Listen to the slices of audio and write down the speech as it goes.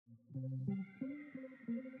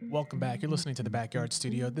Welcome back. You're listening to The Backyard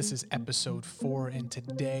Studio. This is episode 4, and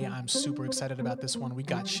today I'm super excited about this one. We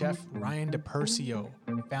got Chef Ryan DePersio,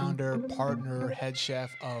 founder, partner, head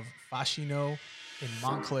chef of Fascino in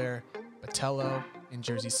Montclair, Batello in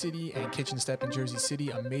Jersey City, and Kitchen Step in Jersey City.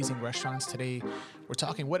 Amazing restaurants. Today, we're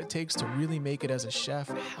talking what it takes to really make it as a chef,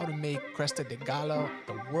 how to make Cresta de Gallo,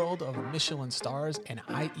 the world of Michelin Stars, and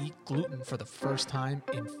I eat gluten for the first time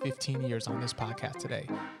in 15 years on this podcast today.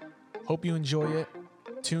 Hope you enjoy it.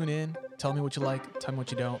 Tune in, tell me what you like, tell me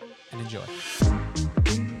what you don't, and enjoy.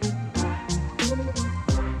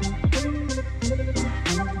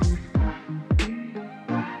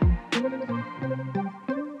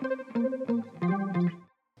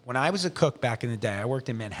 When I was a cook back in the day, I worked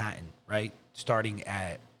in Manhattan, right? Starting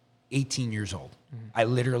at 18 years old. Mm-hmm. I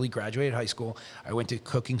literally graduated high school. I went to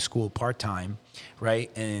cooking school part-time,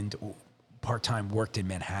 right? And part-time worked in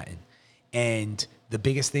Manhattan. And the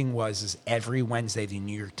biggest thing is every Wednesday, the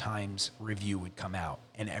New York Times review would come out,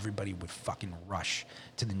 and everybody would fucking rush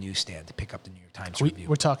to the newsstand to pick up the New York Times review.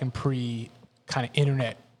 We're talking pre kind of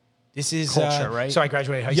internet. This is culture, right? So I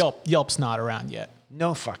graduated high school. Yelp's not around yet.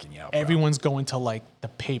 No fucking Yelp. Everyone's going to like the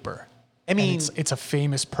paper. I mean, it's a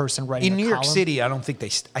famous person writing in a New York column. City.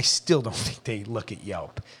 I still don't think they look at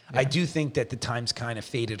Yelp. Yeah. I do think that the Times kind of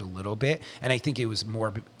faded a little bit, and I think it was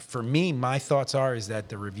more for me. My thoughts is that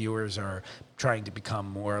the reviewers are trying to become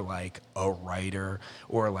more like a writer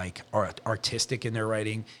or like artistic in their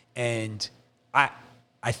writing, and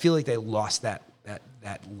I feel like they lost that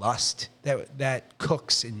lust that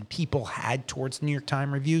cooks and people had towards the New York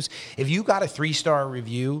Times reviews. If you got a 3-star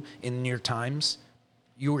review in the New York Times,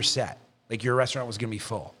 you were set. Like your restaurant was going to be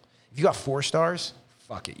full. If you got 4 stars,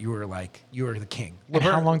 fuck it. You were the king. And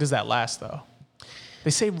how long does that last though?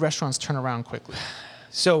 They say restaurants turn around quickly.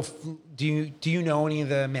 So do you know any of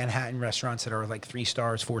the Manhattan restaurants that are like 3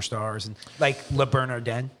 stars, 4 stars, and like Le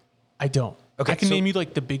Bernardin? I don't. Okay, I can name you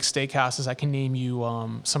like the big steakhouses. I can name you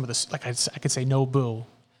some of the, like I could say Nobu.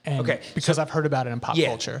 And okay, because I've heard about it in pop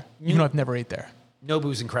culture, even though I've never ate there.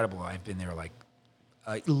 Nobu's incredible. I've been there like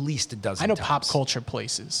at least a dozen times. I know pop culture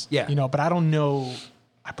places. Yeah. But I don't know,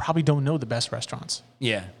 I probably don't know the best restaurants.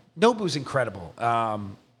 Yeah. Nobu's incredible.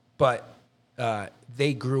 But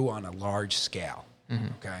they grew on a large scale. Mm-hmm.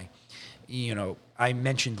 Okay. I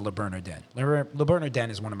mentioned Le Bernardin. Le Bernardin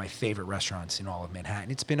is one of my favorite restaurants in all of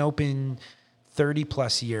Manhattan. It's been open 30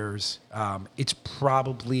 plus years. It's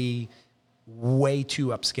probably way too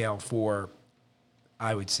upscale for,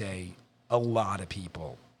 I would say, a lot of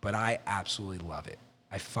people, but I absolutely love it.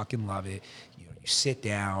 I fucking love it. You sit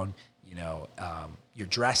down, you're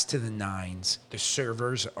dressed to the nines. The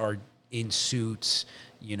servers are in suits.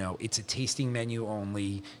 It's a tasting menu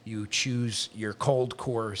only. You choose your cold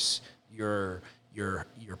course, your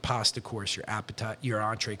pasta course, your appetite, your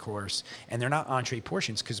entree course, and they're not entree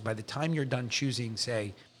portions because by the time you're done choosing,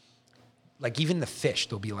 say, like even the fish,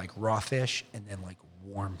 there'll be like raw fish and then like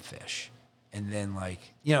warm fish. And then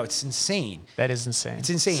it's insane. That is insane. It's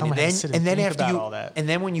insane. Someone has to sit and think about all that. And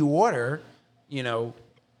then when you order,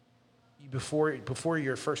 before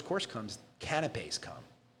your first course comes, canapes come.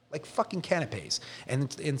 Like fucking canapes.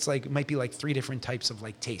 And it's like, it might be like 3 different types of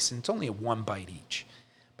like tastes. And it's only a 1 bite each.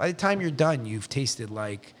 By the time you're done, you've tasted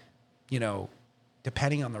like,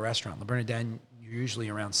 depending on the restaurant, Le Bernardin, you're usually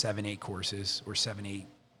around 7-8 courses or 7-8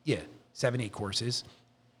 courses.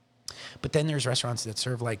 But then there's restaurants that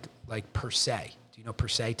serve like per se. Do you know per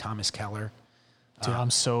se? Thomas Keller. Dude, I'm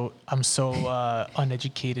so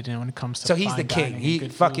uneducated when it comes to. So he's the king. He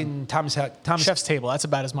fucking Thomas Chef's Table. That's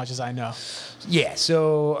about as much as I know. Yeah.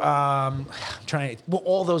 So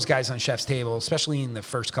all those guys on Chef's Table, especially in the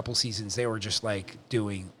first couple seasons, they were just like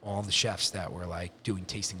doing all the chefs that were like doing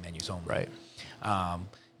tasting menus only. Right.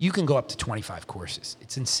 You can go up to 25 courses.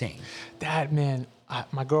 It's insane. That man,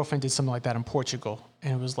 my girlfriend did something like that in Portugal,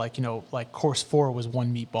 and it was like like course 4 was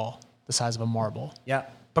 1 meatball the size of a marble. Yeah.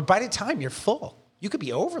 But by the time you're full. You could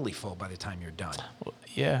be overly full by the time you're done. Well,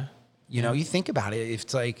 yeah. You think about it.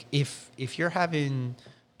 It's like if you're having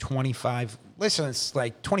 25, listen, it's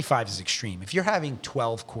like 25 is extreme. If you're having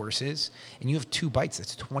 12 courses and you have 2 bites,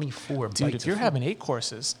 that's 24 bites. Dude, if you're having 8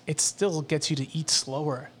 courses, it still gets you to eat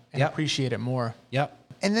slower and appreciate it more. Yep.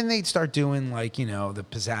 And then they'd start doing like, the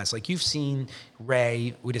pizzazz. Like you've seen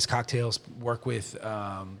Ray with his cocktails work with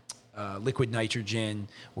liquid nitrogen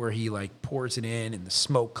where he like pours it in and the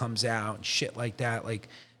smoke comes out and shit like that. Like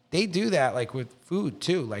they do that like with food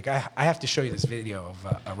too. Like I have to show you this video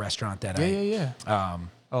of a restaurant that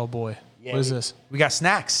oh boy. Yeah, what is this? We got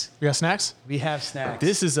snacks. We got snacks? We have snacks.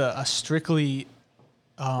 This is a strictly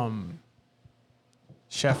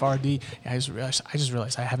Chef RD. I just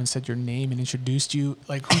realized I haven't said your name and introduced you,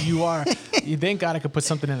 like who you are. Thank God I could put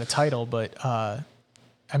something in a title, but I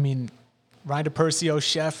mean, Ryan DePersio,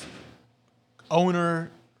 chef,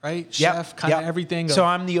 owner, right? Chef, kind of everything. So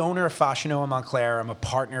I'm the owner of Fascino in Montclair. I'm a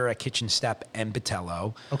partner at Kitchen Step and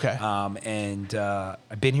Batello. Okay. And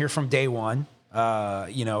I've been here from day one.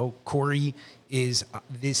 Corey is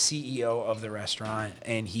the CEO of the restaurant,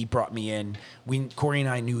 and he brought me in. Corey and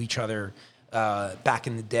I knew each other back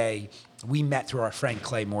in the day. We met through our friend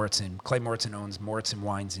Clay Moritzen. Clay Moritzen owns Moritzen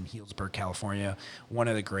Wines in Healdsburg, California. One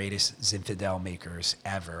of the greatest Zinfandel makers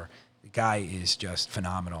ever. The guy is just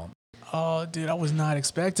phenomenal. Oh, dude, I was not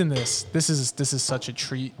expecting this. This is such a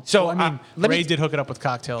treat. So, well, I mean, Ray did hook it up with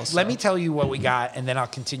cocktails. So. Let me tell you what we got, and then I'll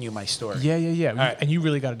continue my story. Yeah. Right. And you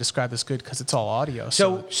really got to describe this good because it's all audio.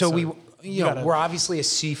 So we're obviously a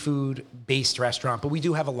seafood-based restaurant, but we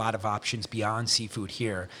do have a lot of options beyond seafood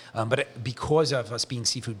here. But because of us being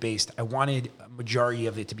seafood-based, I wanted a majority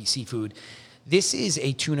of it to be seafood. This is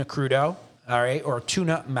a tuna crudo, all right, or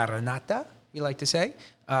tuna marinata, we like to say.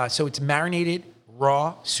 So it's marinated,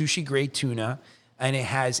 raw, sushi-grade tuna, and it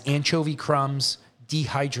has anchovy crumbs,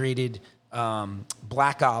 dehydrated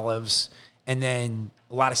black olives, and then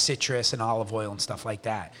a lot of citrus and olive oil and stuff like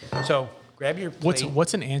that. So grab your plate.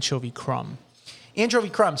 What's an anchovy crumb? Anchovy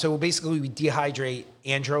crumb. So basically we dehydrate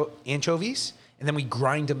anchovies, and then we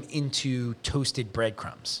grind them into toasted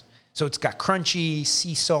breadcrumbs. So it's got crunchy,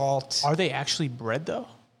 sea salt. Are they actually bread, though?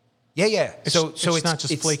 Yeah. It's not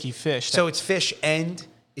just flaky fish. So it's fish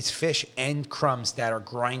and crumbs that are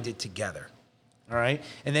grinded together. All right?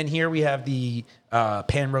 And then here we have the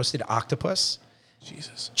pan-roasted octopus.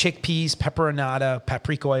 Jesus. Chickpeas, pepperonata,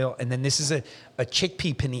 paprika oil, and then this is a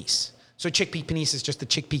chickpea panisse. So chickpea panisse is just a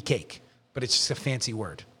chickpea cake, but it's just a fancy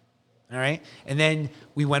word. All right? And then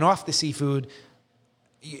we went off the seafood.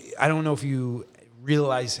 I don't know if you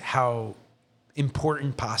realize how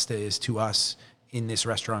important pasta is to us in this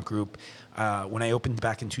restaurant group. When I opened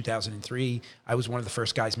back in 2003, I was one of the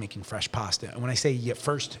first guys making fresh pasta. And when I say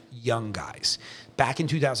first young guys, back in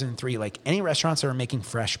 2003, like any restaurants that are making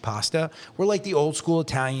fresh pasta were like the old school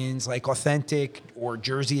Italians, like authentic or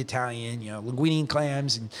Jersey Italian, linguine and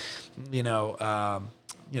clams and,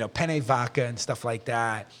 penne vodka and stuff like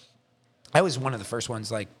that. I was one of the first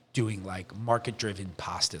ones like doing like market-driven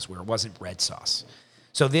pastas where it wasn't red sauce.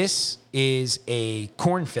 So this is a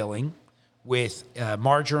corn filling with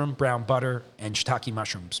marjoram, brown butter, and shiitake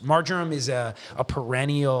mushrooms. Marjoram is a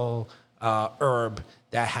perennial herb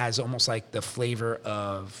that has almost like the flavor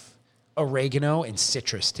of oregano and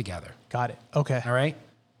citrus together. Got it. Okay. All right?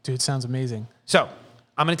 Dude, sounds amazing. So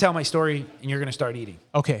I'm going to tell my story, and you're going to start eating.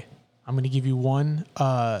 Okay. I'm going to give you one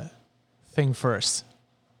thing first.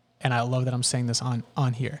 And I love that I'm saying this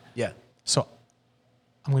on here. Yeah. So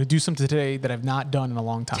I'm going to do something today that I've not done in a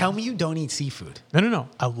long time. Tell me you don't eat seafood. No.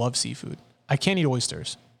 I love seafood. I can't eat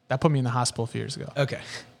oysters. That put me in the hospital a few years ago. Okay.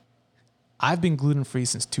 I've been gluten-free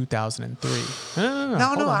since 2003. No,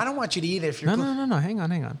 I don't want you to eat it if you're No. Hang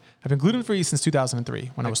on. I've been gluten-free since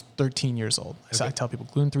 2003 when I was 13 years old. Okay. So I tell people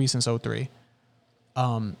gluten-free since 2003.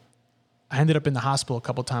 I ended up in the hospital a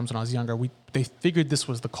couple times when I was younger. They figured this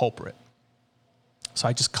was the culprit. So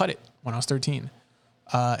I just cut it when I was 13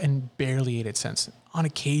 and barely ate it since. On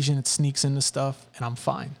occasion, it sneaks into stuff, and I'm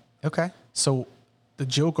fine. Okay. So the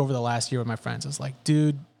joke over the last year with my friends is like,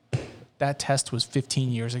 dude, that test was 15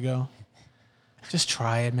 years ago. Just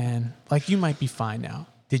try it, man. Like, you might be fine now.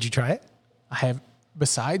 Did you try it? I have,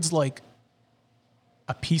 besides like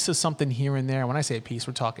a piece of something here and there. When I say a piece,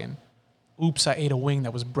 we're talking, oops, I ate a wing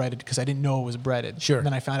that was breaded because I didn't know it was breaded. Sure. And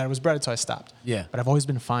then I found out it was breaded, so I stopped. Yeah. But I've always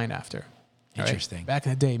been fine after. Interesting. Right? Back in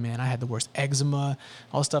the day, man, I had the worst eczema,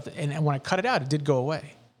 all this stuff. And when I cut it out, it did go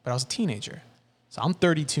away. But I was a teenager. So I'm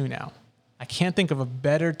 32 now. I can't think of a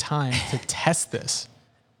better time to test this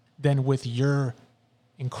than with your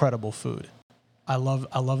incredible food. I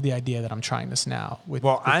love the idea that I'm trying this now with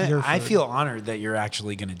your food. I feel honored that you're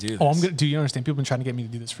actually going to do this. Oh, do you understand? People have been trying to get me to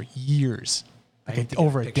do this for years. Like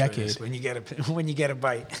over a decade. When you get a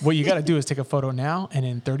bite. What you got to do is take a photo now, and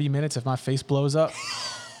in 30 minutes, if my face blows up,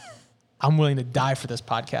 I'm willing to die for this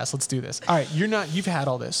podcast. Let's do this. All right, you've had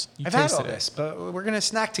all this. I've had all this, but we're going to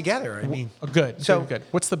snack together. I mean, good.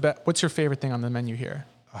 What's your favorite thing on the menu here?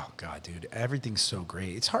 Oh God, dude, everything's so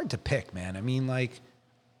great. It's hard to pick, man. I mean, like,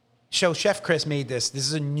 so Chef Chris made this. This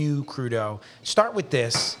is a new crudo. Start with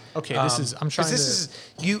this. Okay,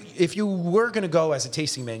 if you were going to go as a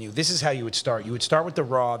tasting menu, this is how you would start. You would start with the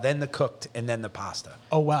raw, then the cooked, and then the pasta.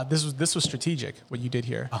 Oh wow, this was strategic what you did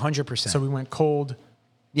here. 100%. So we went cold.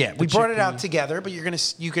 Yeah, we brought it out together, but you're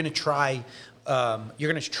gonna try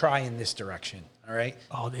in this direction. All right.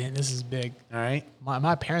 Oh, man, this is big. All right.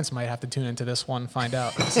 My parents might have to tune into this one and find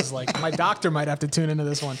out. This is like, my doctor might have to tune into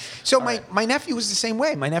this one. So my nephew was the same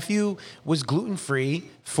way. My nephew was gluten-free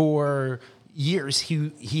for years.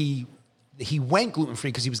 He went gluten-free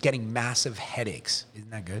because he was getting massive headaches. Isn't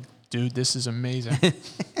that good? Dude, this is amazing.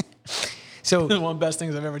 So One of the best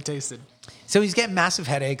things I've ever tasted. So he's getting massive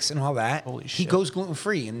headaches and all that. Holy shit. He goes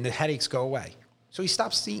gluten-free and the headaches go away. So he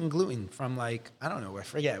stops eating gluten from like, I don't know, I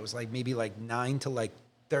forget. It was like maybe like 9 to like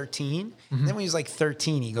 13. And then when he was like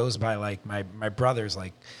 13, he goes by like, my brother's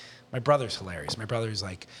hilarious. My brother's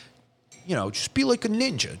like, just be like a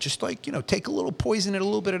ninja. Just like, take a little poison at a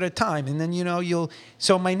little bit at a time. And then,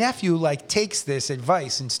 so my nephew like takes this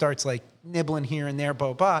advice and starts like nibbling here and there,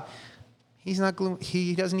 blah, blah. He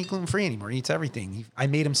doesn't eat gluten-free anymore. He eats everything. I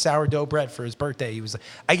made him sourdough bread for his birthday.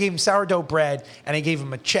 I gave him sourdough bread and I gave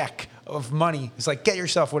him a check of money. He's like, get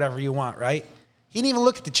yourself whatever you want, right? He didn't even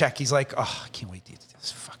look at the check. He's like, oh, I can't wait to eat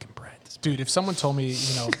this fucking bread. Dude, if someone told me,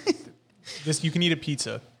 this, you can eat a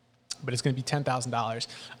pizza, but it's going to be $10,000,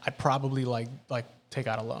 I'd probably like take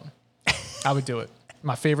out a loan. I would do it.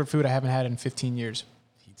 My favorite food I haven't had in 15 years.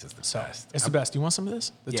 Pizza's the best. It's the best. Do you want some of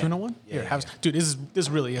this? The tuna one? Yeah, Here, dude, this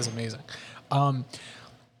really is amazing.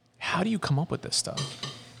 How do you come up with this stuff?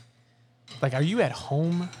 Like, are you at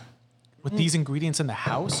home with these ingredients in the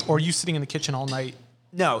house, or are you sitting in the kitchen all night?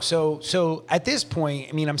 No. So at this point,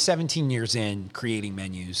 I mean, I'm 17 years in creating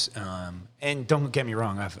menus. And don't get me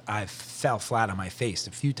wrong, I've fell flat on my face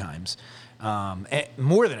a few times,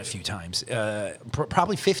 more than a few times,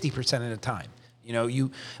 probably 50% of the time,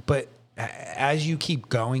 but as you keep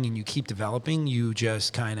going and you keep developing, you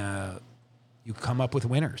just you come up with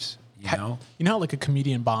winners, You know how like a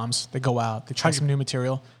comedian bombs, they go out, they try some new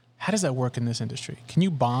material. How does that work in this industry? Can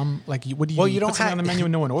you bomb? Like, what do you? Well, you don't have on the menu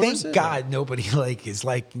and no one orders. Thank God nobody is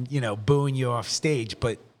booing you off stage.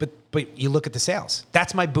 But you look at the sales.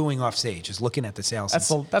 That's my booing off stage, is looking at the sales.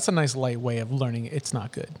 That's a nice light way of learning it's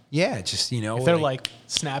not good. Yeah, just if they're like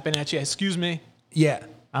snapping at you, excuse me. Yeah,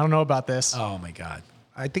 I don't know about this. Oh my God,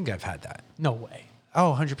 I think I've had that. No way.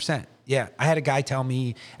 Oh, 100%. Yeah, I had a guy tell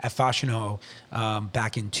me at Fashion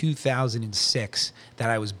back in 2006 that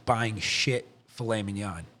I was buying shit filet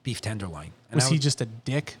mignon, beef tenderloin. And was he just a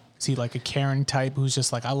dick? Is he like a Karen type who's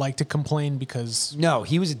just like, I like to complain because... No,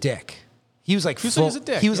 he was a dick. He was like he was a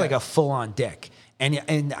dick. He was like a full-on dick.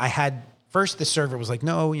 And I had... First, the server was like,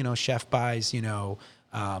 no, chef buys,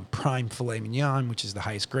 prime filet mignon, which is the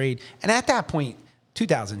highest grade. And at that point,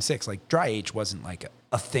 2006, like dry age wasn't like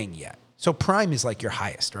a thing yet. So prime is like your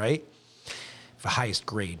highest, right? The highest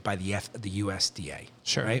grade by the USDA.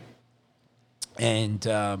 Sure. Right? And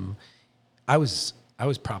I was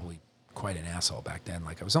probably quite an asshole back then.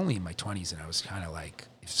 Like, I was only in my 20s, and I was kind of like,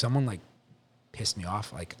 if someone like pissed me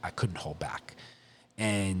off, like I couldn't hold back.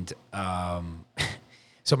 And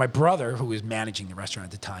so my brother, who was managing the restaurant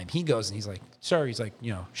at the time, he goes and he's like, sir, he's like,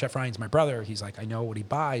 Chef Ryan's my brother. He's like, I know what he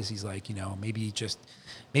buys. He's like, maybe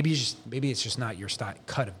it's just not your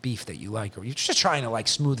cut of beef that you like, or you're just trying to like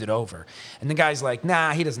smooth it over. And the guy's like,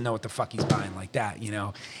 nah, he doesn't know what the fuck he's buying like that,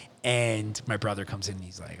 And my brother comes in and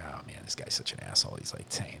he's like, oh man, this guy's such an asshole. He's like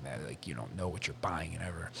saying that, like, you don't know what you're buying and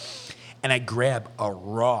ever. And I grab a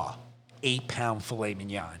raw 8-pound filet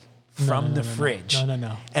mignon from the fridge.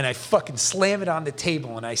 No. And I fucking slam it on the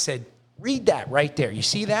table and I said, read that right there. You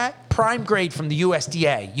see that? Prime grade from the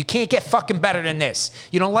USDA. You can't get fucking better than this.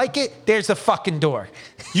 You don't like it? There's the fucking door.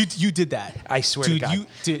 You did that. I swear to God.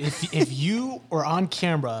 Dude, if you were on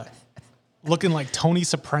camera looking like Tony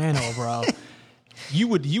Soprano, bro, you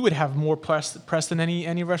would have more press than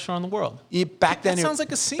any restaurant in the world. Back then, that sounds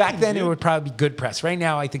like a scene. Back then, it would probably be good press. Right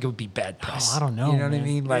now, I think it would be bad press. Oh, I don't know. You know what I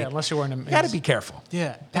mean? Like, unless you're wearing you got to be careful.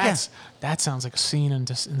 Yeah, that sounds like a scene in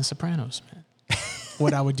The Sopranos, man.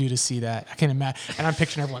 What I would do to see that, I can't imagine. And I'm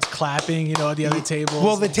picturing everyone's clapping, at the other table.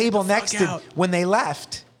 Well, the table next to, when they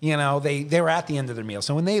left, they were at the end of their meal.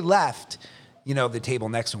 So when they left, the table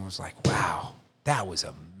next to them was like, wow, that was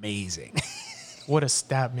amazing. What a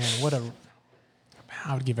stab, man.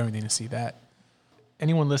 I would give everything to see that.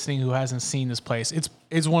 Anyone listening who hasn't seen this place,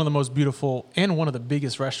 it's one of the most beautiful and one of the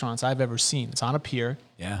biggest restaurants I've ever seen. It's on a pier.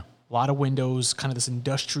 Yeah. A lot of windows, kind of this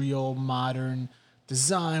industrial, modern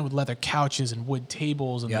design with leather couches and wood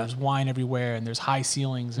tables, and there's wine everywhere, and there's high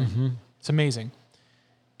ceilings, and it's amazing.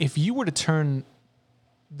 If you were to turn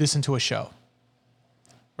this into a show,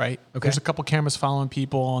 right? Okay. There's a couple cameras following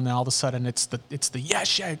people, and then all of a sudden it's the yes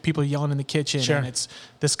chef, people yelling in the kitchen, and it's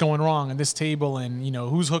this going wrong and this table, and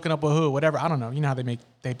who's hooking up with who, whatever. I don't know. You know how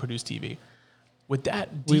they produce TV. Would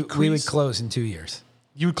that decrease? We would close in 2 years.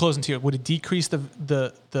 You would close in 2 years. Would it decrease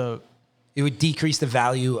the It would decrease the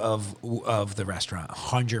value of the restaurant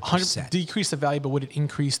 100%. Decrease the value, but would it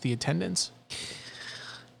increase the attendance?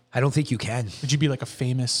 I don't think you can. Would you be like a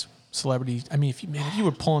famous celebrity? I mean, if you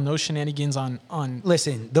were pulling those shenanigans on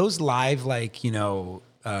Listen, those live, like, what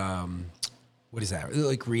is that?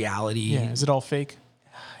 Like reality. Yeah, is it all fake?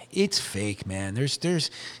 It's fake, man. They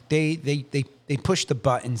push the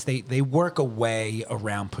buttons. They work a way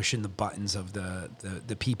around pushing the buttons of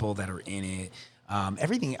the people that are in it.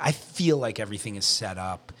 Everything, I feel like everything is set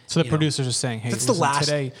up. So the producers are saying, "Hey, listen,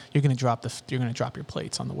 today you're going to drop your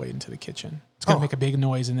plates on the way into the kitchen. It's going to make a big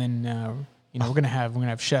noise, and then we're going to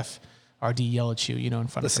have Chef RD yell at you, in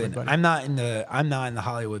front of everybody." I'm not in the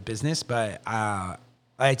Hollywood business, but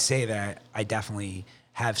I'd say that I definitely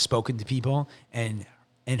have spoken to people and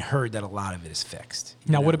heard that a lot of it is fixed.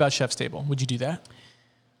 Now, what about Chef's Table? Would you do that?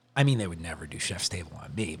 I mean, they would never do Chef's Table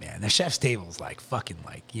on me, man. The Chef's Table is like fucking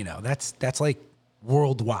like, that's like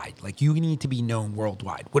worldwide. Like, you need to be known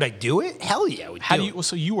worldwide. Would I do it? Hell yeah, I would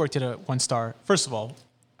So you worked at a 1-star. First of all,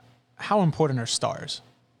 how important are stars?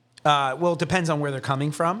 Well, it depends on where they're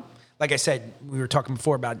coming from. Like I said, we were talking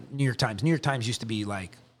before about New York Times. New York Times used to be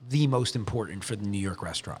like the most important for the New York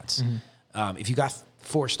restaurants. Mm-hmm. If you got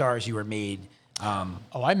 4 stars, you were made...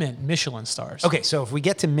 I meant Michelin Stars. Okay, so if we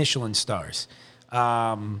get to Michelin Stars...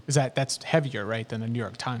 that's heavier, right, than a New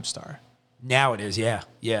York Times star? Now it is, yeah.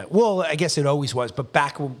 Well, I guess it always was, but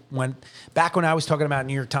back when I was talking about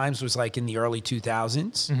New York Times was like in the early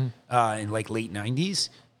 2000s, in like late 90s,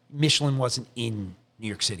 Michelin wasn't in New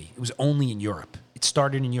York City. It was only in Europe. It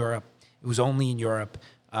started in Europe. It was only in Europe,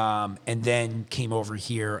 and then came over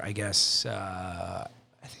here. I guess I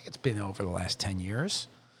think it's been over the last 10 years.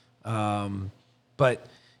 But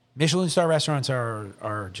Michelin star restaurants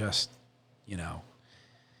are just,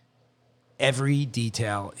 every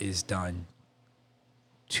detail is done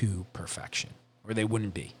to perfection, or they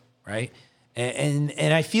wouldn't be, right?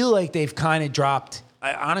 And I feel like they've kind of dropped.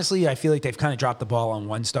 I feel like they've kind of dropped the ball on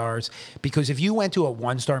 1-stars, because if you went to a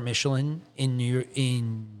 1-star Michelin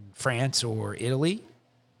in France or Italy,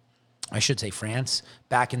 I should say France,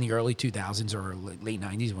 back in the early 2000s or late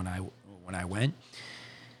 90s when I went,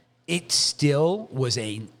 it still was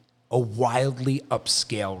a wildly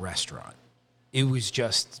upscale restaurant. It was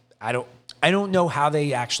just, I don't know how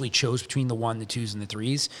they actually chose between the 1, the 2s, and the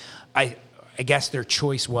 3s. I guess their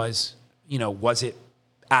choice was, was it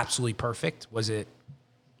absolutely perfect? Was it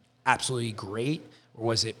absolutely great? Or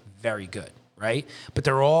was it very good, right? But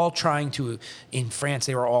they're all in France,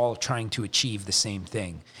 they were all trying to achieve the same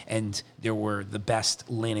thing. And there were the best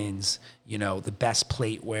linens, the best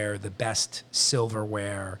plateware, the best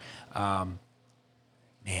silverware. Man,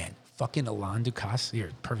 fucking Alain Ducasse,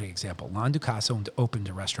 here, perfect example. Alain Ducasse opened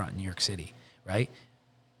a restaurant in New York City, right?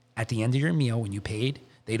 At the end of your meal, when you paid,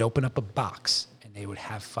 they'd open up a box and they would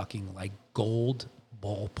have fucking like gold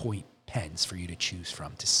ballpoint pens for you to choose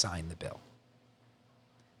from to sign the bill.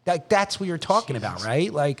 Like, that's what you're talking about,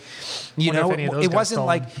 right? Like, it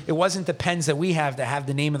wasn't the pens that we have that have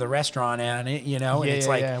the name of the restaurant on it, and it's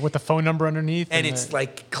with the phone number underneath, and it's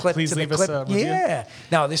like clipped to the clip. Yeah.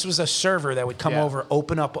 No, this was a server that would come over,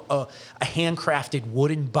 open up a handcrafted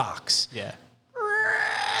wooden box. Yeah.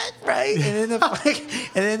 Right, and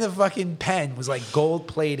then the fucking pen was like gold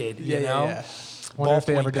plated. Yeah. Wonder if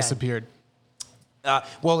they ever disappeared.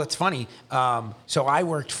 Well, it's funny. So I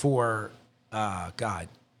worked for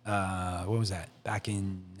what was that? Back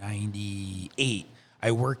in 98,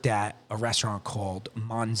 I worked at a restaurant called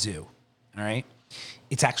Monzu. All right.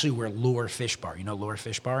 It's actually where Lure Fish Bar, Lure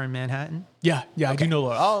Fish Bar in Manhattan? Yeah, okay. I do know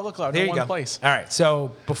Lure. Oh, look, there you go. Place. All right.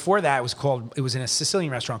 So before that, it was in a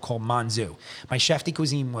Sicilian restaurant called Monzu. My chef de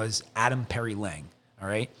cuisine was Adam Perry Lang. All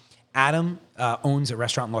right. Adam owns a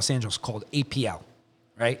restaurant in Los Angeles called APL.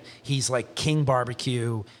 Right. He's like King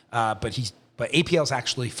Barbecue, but APL's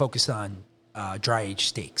actually focused on dry aged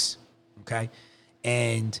steaks. Okay.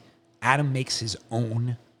 And Adam makes his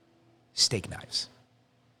own steak knives.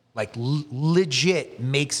 Like legit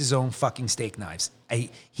makes his own fucking steak knives.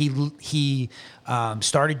 He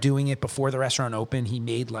started doing it before the restaurant opened. He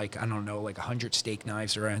made like 100 steak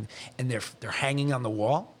knives around, and they're hanging on the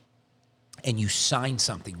wall. And you sign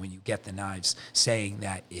something when you get the knives saying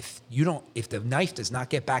that if the knife does not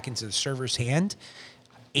get back into the server's hand,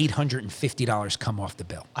 $850 come off the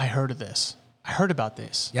bill. I heard of this. I heard about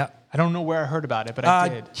this. Yep. I don't know where I heard about it, but I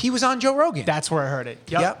did. He was on Joe Rogan. That's where I heard it.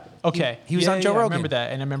 Yep. Okay. He was on Joe Rogan. I remember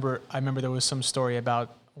that, and I remember there was some story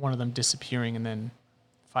about one of them disappearing and then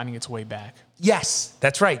finding its way back. Yes,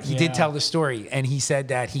 that's right. He did tell the story, and he said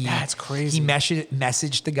that that's crazy. He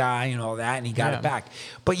messaged the guy and all that, and he got it back.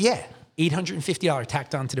 But $850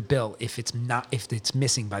 tacked onto the bill if it's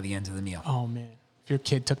missing by the end of the meal. Oh man, your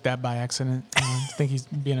kid took that by accident. Think he's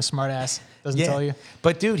being a smart ass. Doesn't tell you.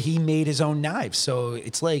 But dude, he made his own knives. So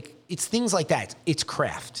it's like, it's things like that. It's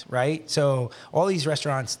craft, right? So all these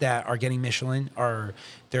restaurants that are getting Michelin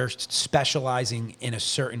they're specializing in a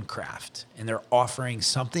certain craft, and they're offering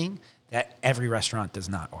something that every restaurant does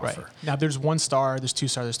not offer. Right. Now there's 1 star, there's 2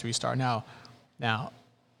 star, there's 3 star. Now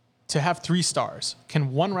to have 3 stars,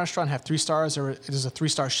 can one restaurant have 3 stars, or does a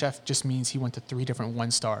 3-star chef just means he went to 3 different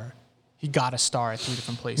 1-star? He got a star at 3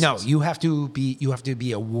 different places. No, you have to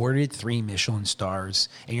be awarded 3 Michelin stars,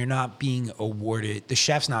 and you're not being awarded. The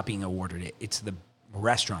chef's not being awarded it. It's the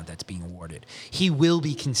restaurant that's being awarded. He will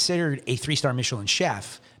be considered a 3-star Michelin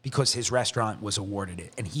chef because his restaurant was awarded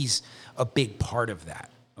it, and he's a big part of that.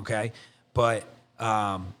 Okay, but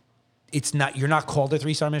it's not. You're not called a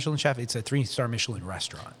 3-star Michelin chef. It's a 3-star Michelin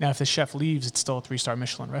restaurant. Now, if the chef leaves, it's still a 3-star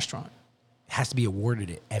Michelin restaurant. It has to be awarded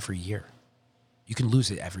it every year. You can lose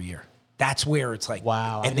it every year. That's where it's like,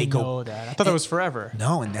 wow, and I didn't know that. I thought that was forever.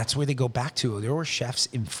 No, and that's where they go back to. There were chefs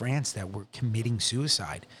in France that were committing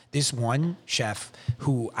suicide. This one chef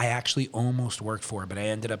who I actually almost worked for, but I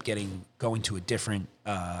ended up going to a different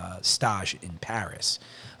stage in Paris.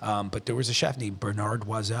 But there was a chef named Bernard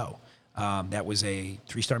Oiseau that was a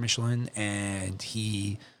 3-star Michelin, and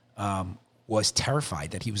he was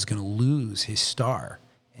terrified that he was going to lose his star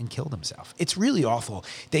and killed himself. It's really awful.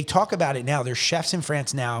 They talk about it now. There's chefs in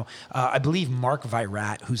France now. I believe Marc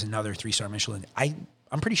Virat, who's another 3-star Michelin,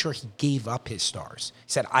 I'm pretty sure he gave up his stars.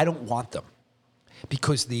 He said, I don't want them,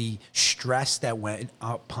 because the stress that went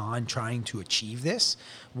upon trying to achieve this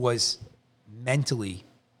was mentally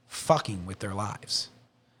fucking with their lives.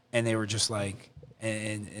 And they were just like,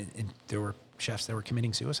 and there were chefs that were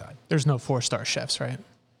committing suicide. There's no 4-star chefs, right?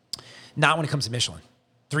 Not when it comes to Michelin.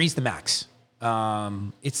 3's the max.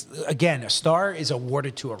 It's, again, a star is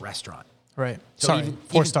awarded to a restaurant. Right. So Sorry, even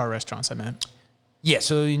 4-star restaurants, I meant. Yeah,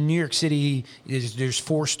 so in New York City, there's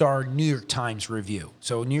 4-star New York Times review.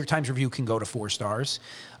 So New York Times review can go to 4 stars.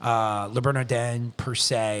 Le Bernardin, Per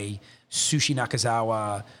Se, Sushi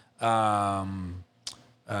Nakazawa,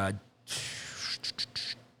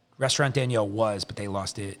 Restaurant Danielle was, but they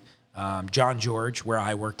lost it. John George, where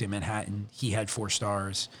I worked in Manhattan, he had 4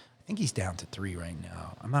 stars. I think he's down to 3 right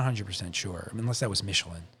now. I'm not 100% sure, unless that was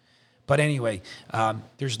Michelin. But anyway,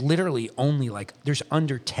 there's literally only there's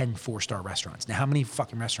under 10 4-star restaurants. Now, how many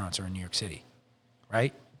fucking restaurants are in New York City?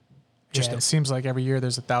 Right? It seems like every year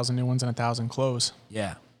there's 1,000 new ones and 1,000 close.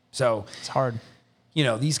 Yeah. So it's hard.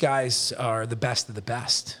 These guys are the best of the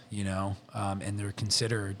best, and they're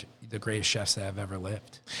considered the greatest chefs that have ever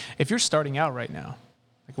lived. If you're starting out right now,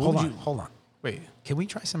 hold on. Wait, can we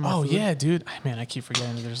try some more Oh food? yeah, dude. Man, I keep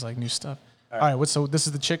forgetting that there's new stuff. All right, so this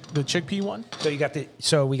is the chickpea one?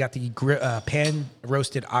 So we got the pan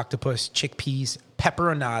roasted octopus, chickpeas,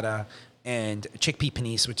 pepperonata, and chickpea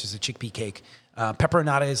panisse, which is a chickpea cake.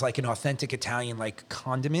 Pepperonata is like an authentic Italian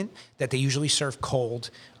condiment that they usually serve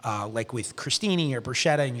cold, like with crostini or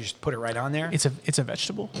bruschetta, and you just put it right on there. It's a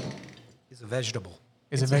vegetable. It's a vegetable.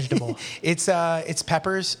 It's a vegetable. It's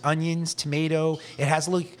peppers, onions, tomato. It has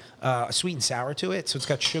a sweet and sour to it, so it's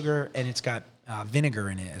got sugar and it's got vinegar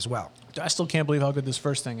in it as well. I still can't believe how good this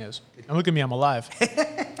first thing is. And look at me, I'm alive.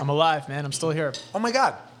 I'm alive, man. I'm still here. Oh my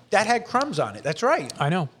God, that had crumbs on it. That's right. I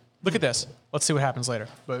know. Look at this. Let's see what happens later.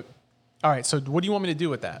 But all right, so what do you want me to do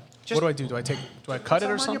with that? What do I do? Do I cut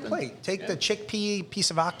it or something? On your plate. Take the chickpea,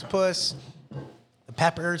 piece of octopus, the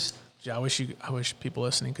peppers. Yeah, I wish people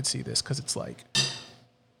listening could see this, because it's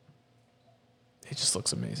it just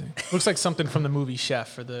looks amazing. Looks like something from the movie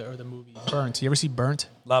Chef or the movie Burnt. You ever see Burnt?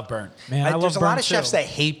 Love Burnt. Man, I love There's a lot Burnt of chefs too. that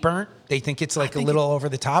hate Burnt. They think it's a little over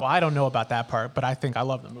the top. Well, I don't know about that part, but I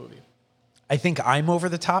love the movie. I think I'm over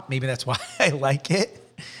the top. Maybe that's why I like it.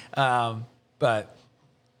 But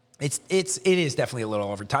it is definitely a little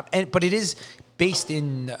over the top. But it is based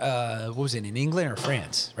in what was it, in England or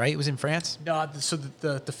France? Right? It was in France. No, so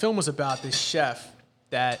the film was about this chef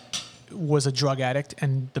that was a drug addict,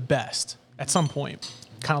 and the best at some point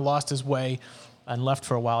kind of lost his way and left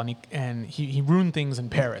for a while, and he ruined things in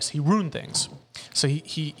Paris. He ruined things. So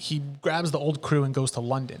he grabs the old crew and goes to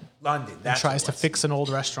London. That's and tries to fix an old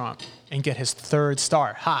restaurant and get his 3rd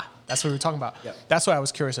star. That's what we were talking about. Yep. That's why I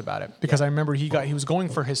was curious about it, because I remember he was going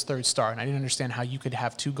for his 3rd star, and I didn't understand how you could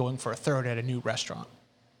have 2 going for a 3rd at a new restaurant.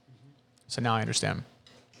 So now I understand.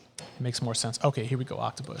 It makes more sense. Okay, here we go,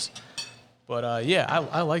 octopus. But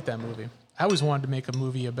I like that movie. I always wanted to make a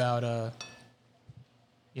movie about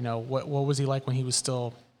what was he like when he was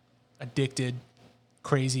still addicted,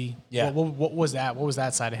 crazy? Yeah. What was that? What was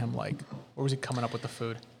that side of him like? Where was he coming up with the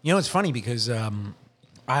food? It's funny because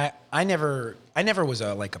I never was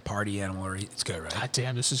a party animal. It's good, right? God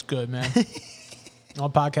damn, this is good, man.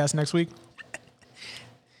 On podcast next week.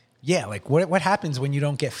 Yeah, like what happens when you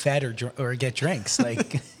don't get fed or get drinks?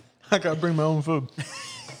 Like, I gotta bring my own food. I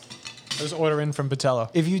just order in from Patello.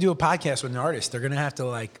 if you do a podcast with an artist, they're gonna have to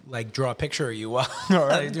like draw a picture of you while All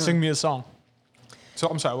right, sing me a song. So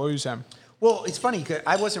I'm sorry, what were you saying? Well, it's funny because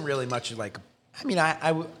I wasn't really much like. I mean,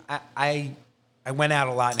 I went out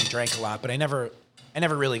a lot and I drank a lot, but I never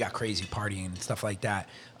really got crazy partying and stuff like that.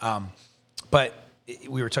 But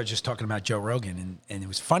we were just talking about Joe Rogan, and it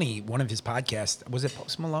was funny. One of his podcasts, was it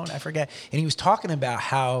Post Malone? I forget. And he was talking about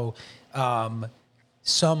how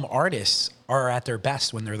some artists are at their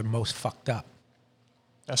best when they're the most fucked up.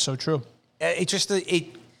 That's so true. I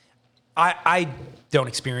don't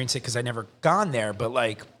experience it because I never gone there, but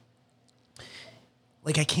like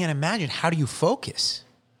I can't imagine. How do you focus?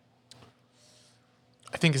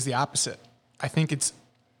 I think it's the opposite. I think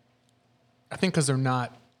because they're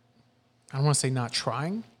not, I don't want to say not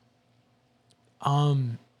trying.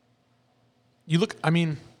 You look, I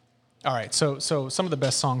mean, all right, so some of the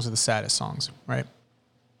best songs are the saddest songs, right?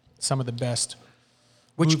 Some of the best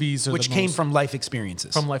movies are which came from life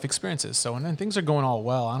experiences. From life experiences. So, and then things are going all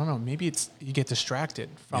well. I don't know, maybe it's, you get distracted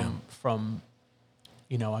from,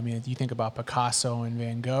 you know, I mean, you think about Picasso and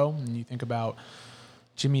Van Gogh, and you think about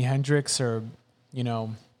Jimi Hendrix or, you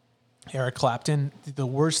know, Eric Clapton. The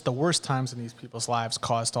worst times in these people's lives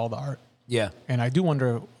caused all the art. Yeah. And I do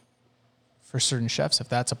wonder for certain chefs if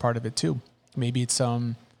that's a part of it too. Maybe it's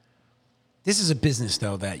This is a business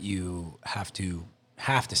though that you have to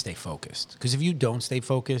stay focused, because if you don't stay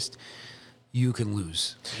focused, you can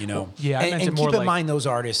lose. You know. Well, yeah. And keep in mind those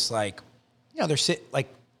artists, like, you know, they're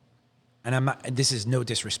and I'm not. This is no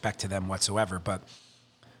disrespect to them whatsoever, but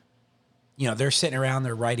you know, they're sitting around,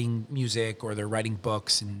 they're writing music or they're writing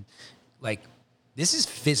books, and like, this is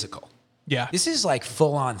physical. Yeah. This is like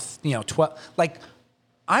full on, you know, 12, like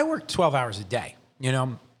I work 12 hours a day, you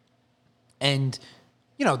know, and,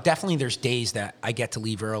 you know, definitely there's days that I get to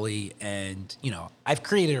leave early, and, you know, I've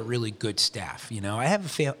created a really good staff. You know, I have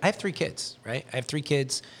 3 kids, right? I have 3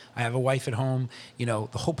 kids. I have a wife at home. You know,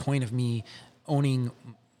 the whole point of me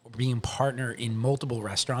being partner in multiple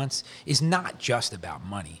restaurants is not just about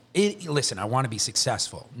money. Listen, I want to be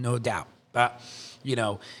successful, no doubt. But, you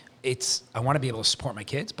know, I want to be able to support my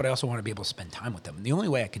kids, but I also want to be able to spend time with them. And the only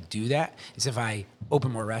way I could do that is if I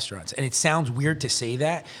open more restaurants. And it sounds weird to say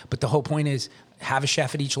that, but the whole point is have a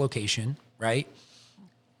chef at each location, right?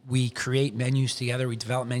 We create menus together, we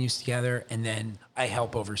develop menus together, and then I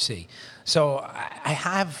help oversee. So I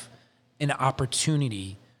have an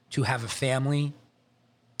opportunity to have a family,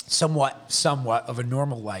 somewhat of a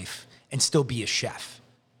normal life, and still be a chef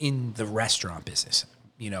in the restaurant business.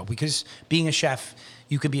 You know, because being a chef,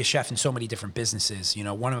 you could be a chef in so many different businesses. You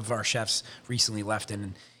know, one of our chefs recently left,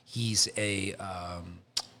 and he's I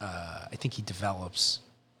think he develops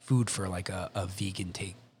food for like a vegan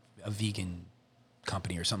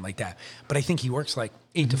company or something like that. But I think he works like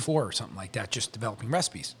 8 to 4 or something like that, just developing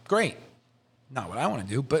recipes. Great. Not what I want to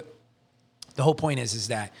do, but the whole point is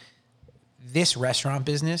that this restaurant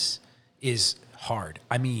business is hard.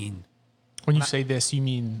 I mean, when you say this, you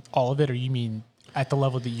mean all of it, or you mean at the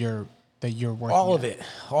level that you're working?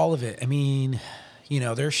 All of it. I mean, you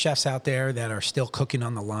know, there's chefs out there that are still cooking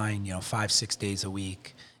on the line, you know, 5-6 days a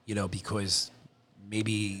week, you know, because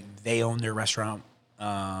maybe they own their restaurant,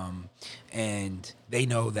 and they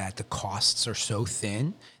know that the costs are so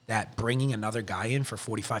thin that bringing another guy in for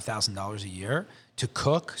 $45,000 a year to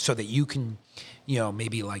cook so that you can, you know,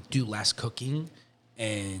 maybe like do less cooking,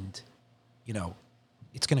 and, you know,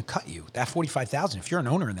 it's going to cut you. That $45,000, if you're an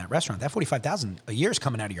owner in that restaurant, that $45,000 a year is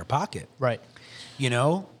coming out of your pocket. Right. You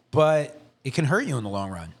know, but it can hurt you in the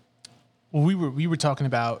long run. Well, we were talking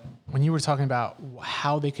about, when you were talking about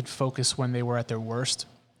how they could focus when they were at their worst,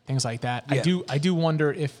 things like that. Yeah. I do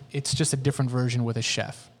wonder if it's just a different version with a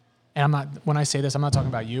chef. And when I say this, I'm not talking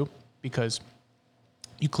about you, because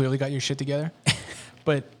you clearly got your shit together.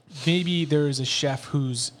 But maybe there is a chef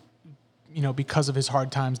who's, you know, because of his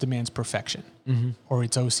hard times, demands perfection, or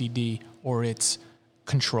it's OCD, or it's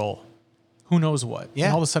control. Who knows what? Yeah.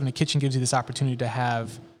 And all of a sudden, the kitchen gives you this opportunity to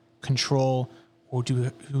have control, or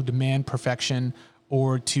to demand perfection,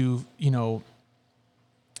 or to, you know,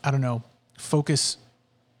 I don't know, focus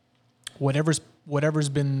whatever's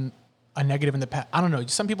been a negative in the past. I don't know.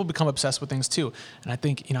 Some people become obsessed with things too. And I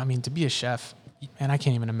think, you know, I mean, to be a chef, man, I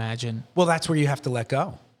can't even imagine. Well, that's where you have to let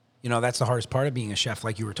go. You know, that's the hardest part of being a chef.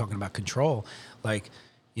 Like you were talking about control. Like,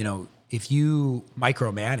 you know, if you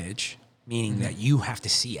micromanage, meaning that you have to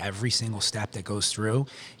see every single step that goes through,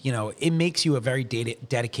 you know, it makes you a very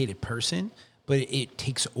dedicated person, but it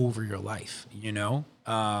takes over your life. You know,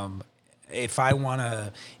 if I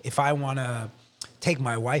wanna take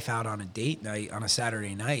my wife out on a date night on a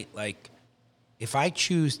Saturday night, like if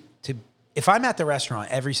I'm at the restaurant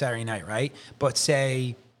every Saturday night, right? But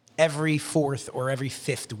say every fourth or every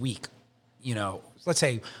fifth week, you know, let's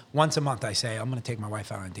say once a month I say, I'm going to take my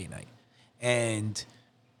wife out on a date night. And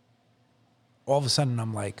all of a sudden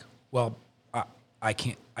I'm like, well, I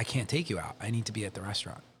can't take you out. I need to be at the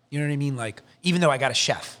restaurant. You know what I mean? Like, even though I got a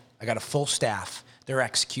chef, I got a full staff, they're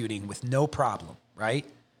executing with no problem, right?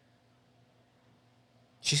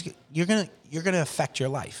 You're gonna affect your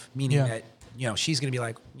life, meaning that, you know, she's gonna be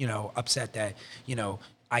like, you know, upset that, you know,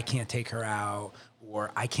 I can't take her out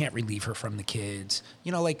or I can't relieve her from the kids.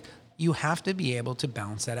 You know, like, you have to be able to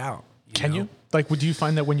balance that out. Can you? Like, would you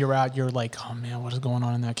find that when you're out, you're like, oh man, what is going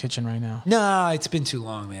on in that kitchen right now? No, it's been too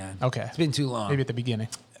long, man. Okay. It's been too long. Maybe at the beginning.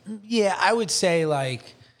 Yeah, I would say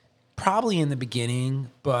like probably in the beginning,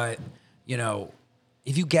 but you know,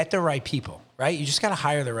 if you get the right people, right? You just got to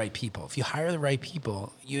hire the right people. If you hire the right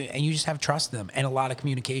people, you just have trust in them and a lot of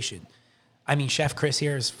communication. I mean, Chef Chris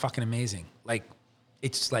here is fucking amazing. Like,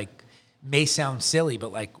 it's like, may sound silly,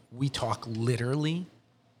 but like we talk literally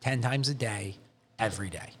 10 times a day, every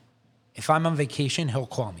day. If I'm on vacation, he'll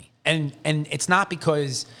call me. And it's not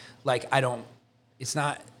because like it's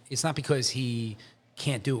not because he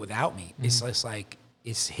can't do it without me. Mm-hmm. It's just like,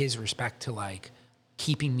 it's his respect to like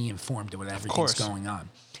keeping me informed of what everything's going on.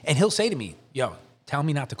 And he'll say to me, yo, tell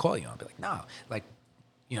me not to call you. I'll be like, no, like,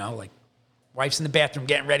 you know, like wife's in the bathroom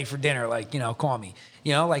getting ready for dinner. Like, you know, call me,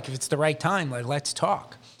 you know, like if it's the right time, like let's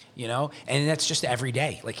talk, you know? And that's just every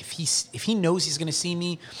day. Like if he knows he's going to see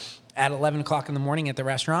me at 11 o'clock in the morning at the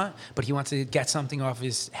restaurant, but he wants to get something off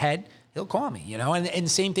his head, he'll call me, you know? And the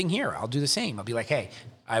same thing here. I'll do the same. I'll be like, hey,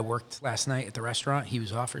 I worked last night at the restaurant. He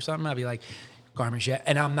was off or something. I'll be like, Garmaget,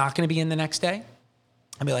 and I'm not going to be in the next day.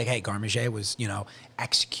 I'll be like, hey, Garmaget was, you know,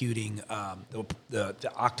 executing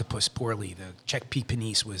the octopus poorly. The Czech pea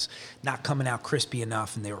panisse was not coming out crispy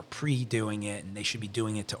enough, and they were pre-doing it, and they should be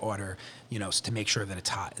doing it to order, you know, to make sure that it's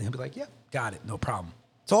hot. And he'll be like, yeah, got it, no problem.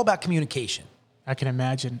 It's all about communication. I can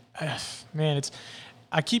imagine. Man,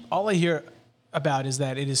 all I hear about is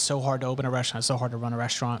that it is so hard to open a restaurant. It's so hard to run a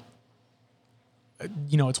restaurant.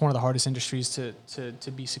 You know, it's one of the hardest industries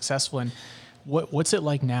to be successful in. What's it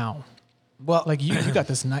like now? Well, like you got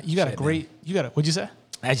this. You got what'd you say?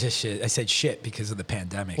 I said shit because of the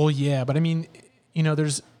pandemic. Well, yeah, but I mean, you know,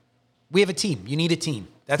 we have a team. You need a team.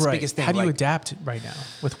 That's the biggest thing. How do you adapt right now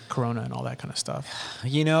with Corona and all that kind of stuff?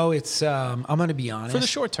 You know, it's I'm going to be honest. For the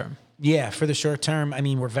short term. Yeah, for the short term. I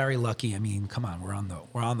mean, we're very lucky. I mean, come on, we're on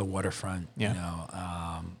the waterfront. Yeah. You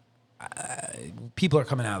know, people are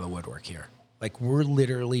coming out of the woodwork here. Like, we're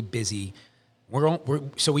literally busy.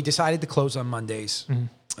 So we decided to close on Mondays. Mm-hmm.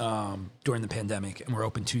 During the pandemic, and we're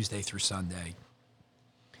open Tuesday through Sunday,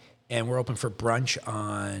 and we're open for brunch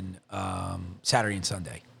on Saturday and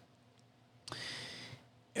Sunday.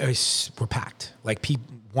 We're packed. Like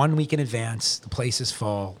 1 week in advance, the place is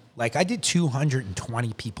full. Like, I did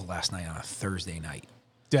 220 people last night on a Thursday night.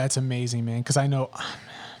 That's amazing, man. Because I know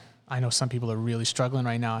some people are really struggling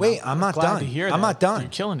right now. Wait, I'm not done. I'm not done. You're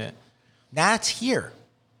killing it. That's here.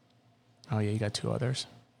 Oh yeah, you got two others.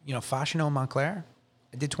 You know, Fashionneau and Montclair.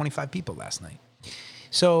 I did 25 people last night.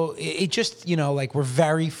 So it just, you know, like, we're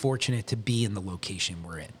very fortunate to be in the location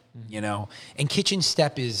we're in, mm-hmm. you know. And Kitchen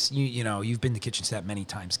Step is, you know, you've been to Kitchen Step many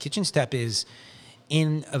times. Kitchen Step is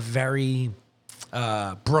in a very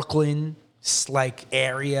Brooklyn-like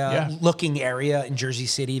looking area in Jersey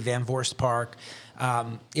City, Van Vorst Park.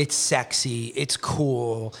 It's sexy. It's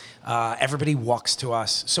cool. Everybody walks to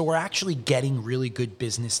us. So we're actually getting really good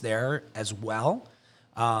business there as well.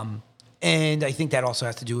 And I think that also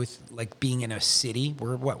has to do with like being in a city.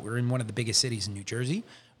 We're in one of the biggest cities in New Jersey,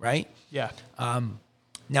 right? Yeah.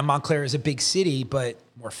 Now Montclair is a big city, but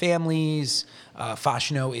more families.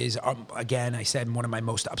 Fashionneau is, again, I said, one of my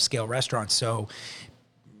most upscale restaurants. So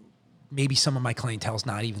maybe some of my clientele's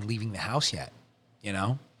not even leaving the house yet, you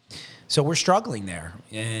know? So we're struggling there.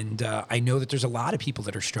 And I know that there's a lot of people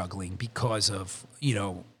that are struggling because of, you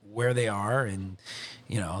know, where they are. And,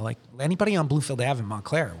 you know, like anybody on Bluefield Ave in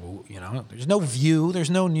Montclair, well, you know, there's no view. There's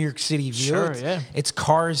no New York City view. Sure, It's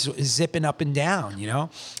cars zipping up and down, you know?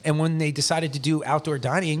 And when they decided to do outdoor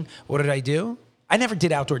dining, what did I do? I never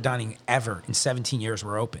did outdoor dining ever in 17 years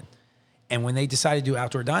we're open. And when they decided to do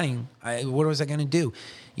outdoor dining, what was I going to do?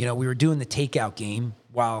 You know, we were doing the takeout game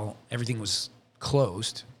while everything was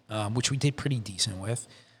closed, which we did pretty decent with.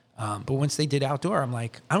 But once they did outdoor, I'm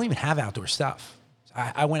like, I don't even have outdoor stuff.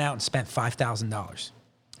 I went out and spent $5,000.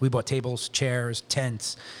 We bought tables, chairs,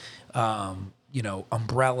 tents, you know,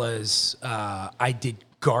 umbrellas. I did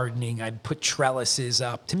gardening. I put trellises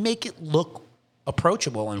up to make it look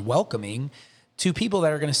approachable and welcoming to people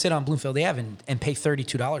that are going to sit on Bloomfield Ave and pay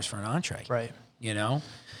 $32 for an entree. Right. You know?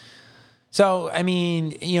 So, I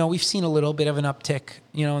mean, you know, we've seen a little bit of an uptick,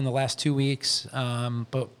 you know, in the last 2 weeks,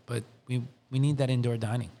 but we need that indoor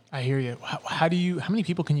dining. I hear you. How many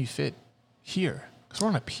people can you fit here? Because we're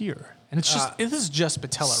on a pier, and this is just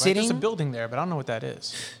Batella, right? There's a building there, but I don't know what that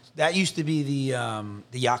is. That used to be the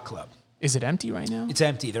yacht club. Is it empty right now? It's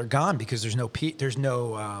empty. They're gone because there's no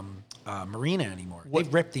marina anymore.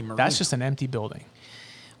 They've ripped the marina. That's just an empty building.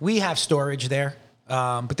 We have storage there.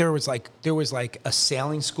 But there was like a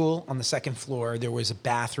sailing school on the second floor. There was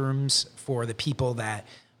bathrooms for the people that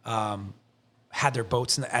had their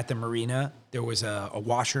boats at the marina. There was a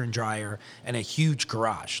washer and dryer and a huge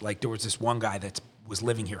garage. Like there was this one guy that was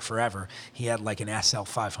living here forever. He had like an SL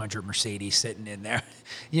 500 Mercedes sitting in there.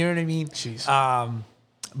 You know what I mean? Jeez.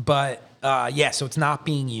 But so it's not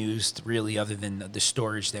being used really, other than the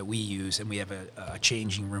storage that we use, and we have a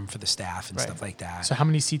changing room for the staff and stuff like that. So how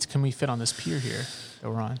many seats can we fit on this pier here that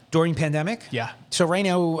we're on? During pandemic? Yeah. So right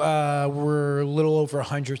now we're a little over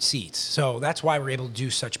 100 seats. So that's why we're able to do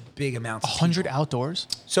such big amounts. 100 outdoors.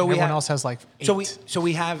 So everyone else has like 8. So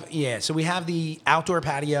we have the outdoor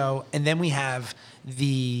patio, and then we have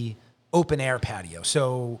the open air patio.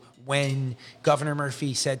 So when Governor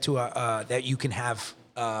Murphy said to that you can have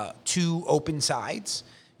 2 open sides,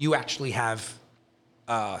 you actually have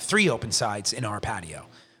 3 open sides in our patio.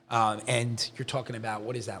 And you're talking about,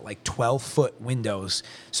 what is that, like 12-foot windows.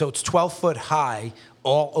 So it's 12 foot high,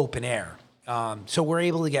 all open air. So we're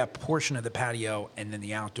able to get a portion of the patio and then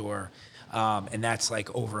the outdoor. And that's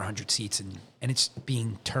like over 100 seats, and it's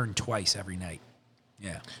being turned twice every night.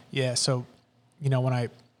 Yeah. Yeah. So, you know, when I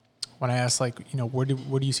ask, like, you know, where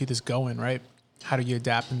do you see this going, right? How do you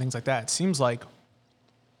adapt and things like that? It seems like,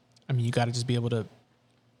 I mean, you got to just be able to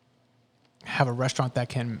have a restaurant that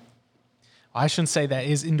can, I shouldn't say that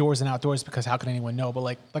is indoors and outdoors, because how can anyone know? But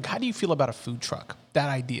like how do you feel about a food truck? That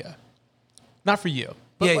idea, not for you,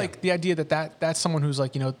 but the idea that's someone who's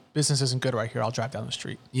like, you know, business isn't good right here, I'll drive down the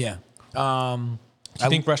street. Yeah. Do you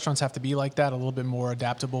think restaurants have to be like that, a little bit more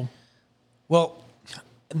adaptable? Well,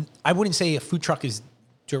 I wouldn't say a food truck is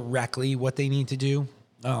directly what they need to do.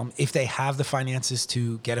 If they have the finances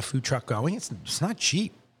to get a food truck going, it's not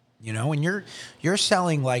cheap. You know, and you're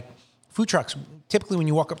selling, like, food trucks. Typically, when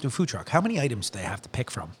you walk up to a food truck, how many items do they have to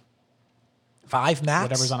pick from? 5 max?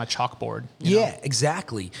 Whatever's on a chalkboard. Yeah,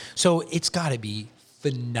 exactly. So it's got to be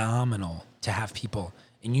phenomenal to have people,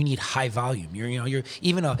 and you need high volume. You're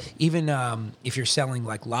even if you're selling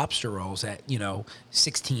like lobster rolls at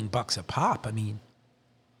 $16 a pop. I mean,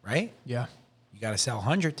 right? Yeah. You got to sell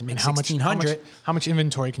 100 to make and 1,600. How much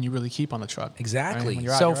inventory can you really keep on the truck? Exactly.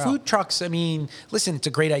 Right? So food trucks, I mean, listen, it's a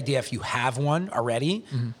great idea if you have one already.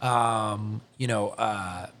 Mm-hmm.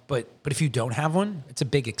 But if you don't have one, it's a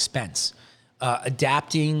big expense.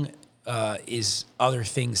 Adapting is other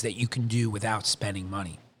things that you can do without spending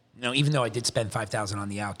money. You know, even though I did spend $5,000 on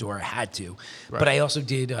the outdoor, I had to. Right. But I also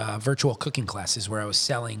did virtual cooking classes where I was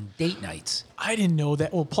selling date nights. I didn't know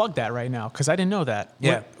that. Well, plug that right now, because I didn't know that.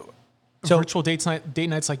 Yeah. So virtual date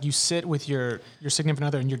nights, like you sit with your significant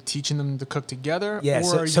other and you're teaching them to cook together. Yeah.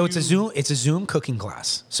 So it's a Zoom cooking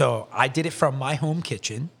class. So I did it from my home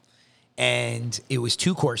kitchen, and it was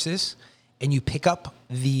 2 courses, and you pick up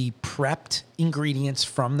the prepped ingredients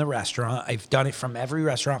from the restaurant. I've done it from every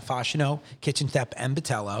restaurant: Fascino, Kitchen Step, and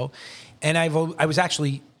Batello. And I was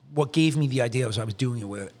actually, what gave me the idea was I was doing it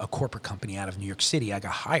with a corporate company out of New York City. I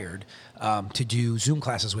got hired to do Zoom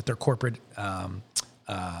classes with their corporate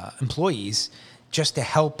employees, just to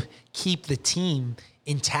help keep the team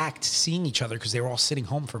intact, seeing each other, because they were all sitting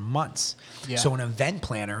home for months. Yeah. So an event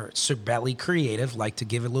planner, Cerbelli Creative, like to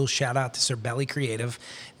give a little shout out to Cerbelli Creative,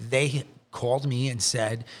 they called me and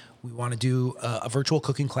said, we want to do a virtual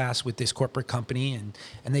cooking class with this corporate company,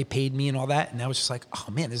 and they paid me and all that. And I was just like,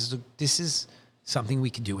 oh man, this is something we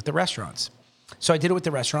can do with the restaurants. So I did it with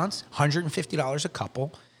the restaurants, $150 a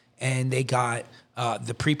couple, and they got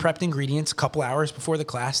the pre-prepped ingredients a couple hours before the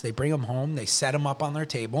class. They bring them home, they set them up on their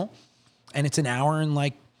table, and it's an hour and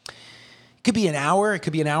it could be an hour, it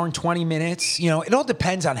could be an hour and 20 minutes. You know, it all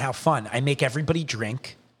depends on how fun. I make everybody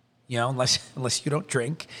drink, unless you don't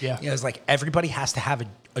drink. Yeah. It's like everybody has to have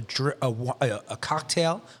a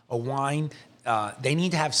cocktail, a wine. They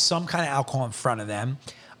need to have some kind of alcohol in front of them.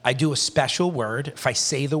 I do a special word. If I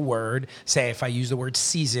say the word, if I use the word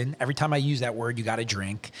season, every time I use that word, you got to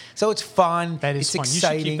drink. So it's fun. That is fun.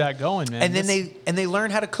 Exciting. You should keep that going, man. And then they learn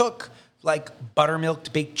how to cook, like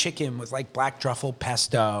buttermilk baked chicken with like black truffle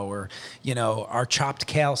pesto, or our chopped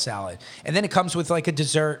kale salad. And then it comes with like a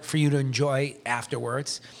dessert for you to enjoy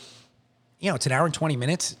afterwards. it's an hour and 20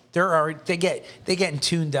 minutes. They getting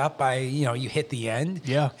tuned up by, you hit the end.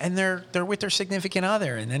 Yeah. And they're with their significant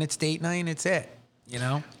other, and then it's date night and it's it,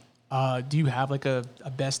 Do you have like a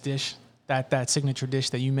best dish, that signature dish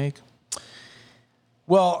that you make?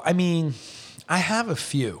 Well, I mean, I have a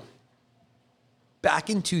few. Back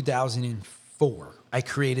in 2004, I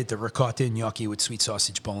created the ricotta and gnocchi with sweet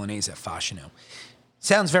sausage bolognese at Fascino.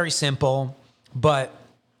 Sounds very simple, but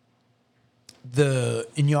the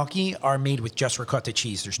gnocchi are made with just ricotta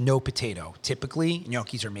cheese. There's no potato. Typically,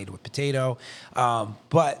 gnocchis are made with potato,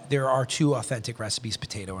 but there are two authentic recipes,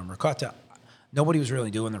 potato and ricotta. Nobody was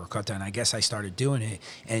really doing the ricotta, and I guess I started doing it,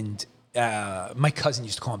 and my cousin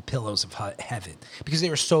used to call them pillows of heaven because they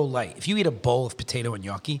were so light. If you eat a bowl of potato and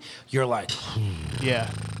gnocchi, you're like, yeah,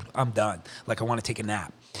 I'm done. Like, I want to take a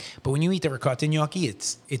nap. But when you eat the ricotta gnocchi,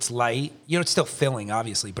 it's light. It's still filling,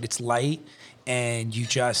 obviously, but it's light, and you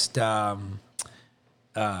just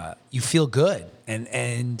you feel good.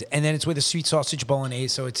 And then it's with a sweet sausage bolognese,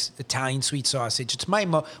 so it's Italian sweet sausage. It's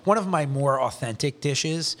one of my more authentic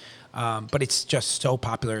dishes, but it's just so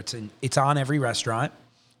popular. It's on every restaurant.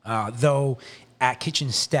 Though at Kitchen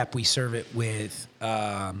Step, we serve it with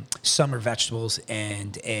summer vegetables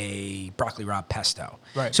and a broccoli rabe pesto.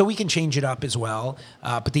 Right. So we can change it up as well.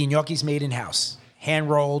 But the gnocchi's made in-house.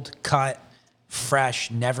 Hand-rolled, cut, fresh,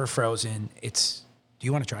 never frozen. Do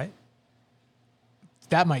you want to try it?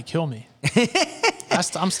 That might kill me.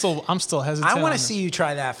 I'm still hesitant. I want to see you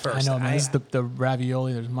try that first. I know, man. This is the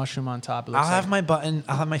ravioli. There's mushroom on top. I'll have my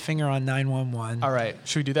finger on 911. All right.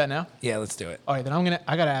 Should we do that now? Yeah, let's do it. All right, then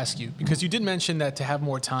I gotta ask you, because you did mention that to have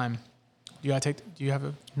more time, do you have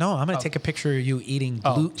a? No, I'm gonna take a picture of you eating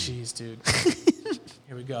gluten. Oh, jeez, dude.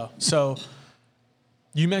 Here we go. So,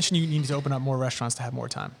 you mentioned you need to open up more restaurants to have more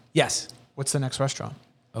time. Yes. What's the next restaurant?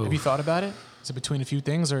 Oh. Have you thought about it? Is it between a few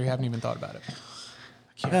things, or you haven't even thought about it?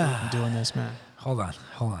 I can't believe I'm doing this, man. Hold on.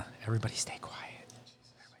 Everybody stay quiet.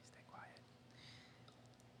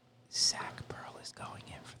 Zach Pearl is going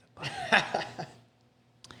in for the butt.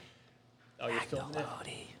 Oh, you're filming it?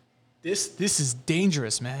 This is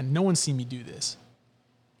dangerous, man. No one's seen me do this.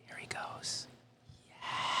 Here he goes.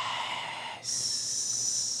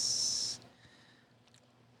 Yes.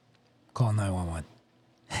 Call 911.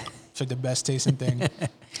 It's like the best tasting thing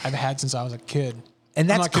I've had since I was a kid. And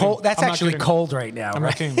that's cold. That's actually cold right now. I'm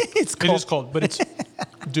right? not kidding. It's cold. It is cold, but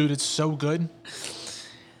dude, it's so good.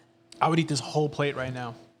 I would eat this whole plate right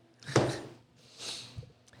now.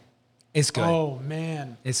 It's good. Oh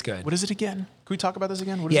man, it's good. What is it again? Can we talk about this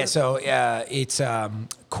again? What is it? So it's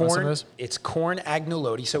corn. It It's corn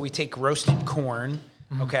agnolotti. So we take roasted corn,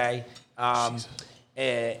 okay, and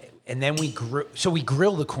then we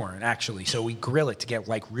grill the corn actually. So we grill it to get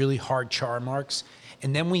like really hard char marks,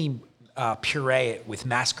 and then we puree it with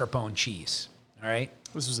mascarpone cheese. All right.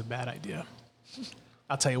 This was a bad idea.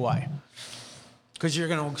 I'll tell you why. Because you're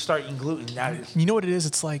gonna start eating gluten. You know what it is?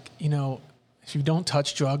 It's like, if you don't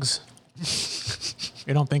touch drugs,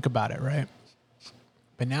 you don't think about it, right?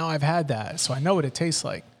 But now I've had that, so I know what it tastes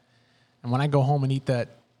like. And when I go home and eat that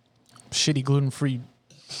shitty gluten-free,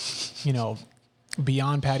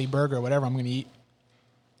 Beyond Patty burger or whatever I'm going to eat,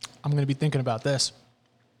 I'm going to be thinking about this.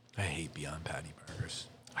 I hate Beyond Patty burgers.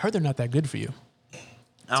 I heard they're not that good for you.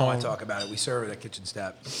 I don't want to talk about it. We serve it at Kitchen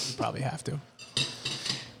Step. You probably have to.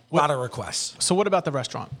 A lot of requests. So what about the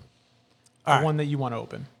restaurant? All right. One that you want to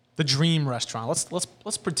open. The dream restaurant.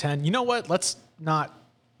 Let's pretend. You know what? Let's not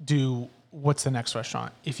do what's the next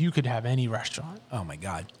restaurant. If you could have any restaurant. Oh my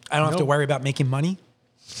God. I don't have to worry about making money?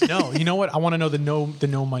 No. You know what? I want to know the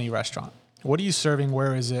no money restaurant. What are you serving?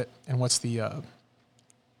 Where is it? And what's the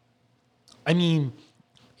I mean,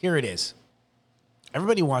 here it is.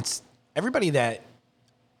 Everybody that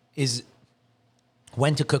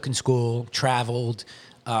went to cooking school, traveled,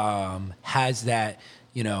 has that,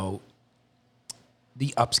 the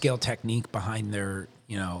upscale technique behind their,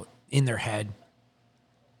 in their head.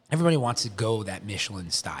 Everybody wants to go that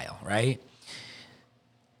Michelin style, right?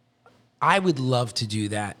 I would love to do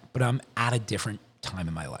that, but I'm at a different time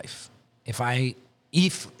in my life.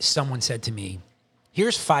 If someone said to me,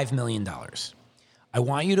 here's $5 million. I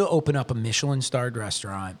want you to open up a Michelin starred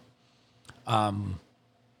restaurant, and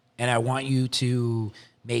I want you to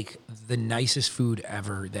make the nicest food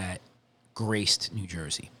ever that graced New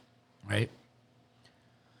Jersey, right?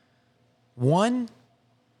 One,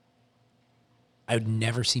 I would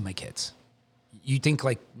never see my kids. You think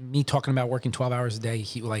like me talking about working 12 hours a day,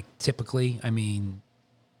 typically, I mean,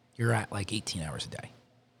 you're at like 18 hours a day.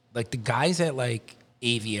 Like the guys at like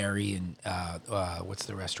Aviary and what's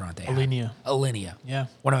the restaurant they have? Alinea. Yeah.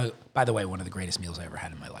 By the way, one of the greatest meals I ever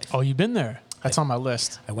had in my life. Oh, you've been there? That's on my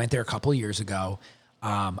list. I went there a couple of years ago.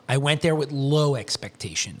 I went there with low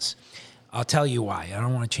expectations. I'll tell you why. I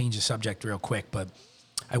don't want to change the subject real quick, but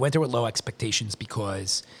I went there with low expectations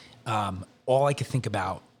because all I could think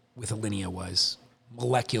about with Alinea was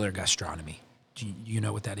molecular gastronomy. Do you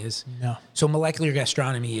know what that is? No. So molecular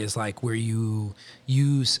gastronomy is like where you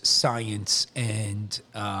use science and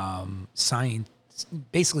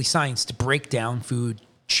basically science to break down food,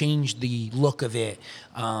 change the look of it,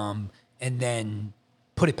 and then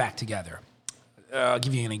put it back together. I'll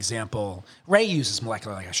give you an example. Ray uses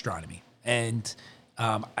molecular gastronomy, and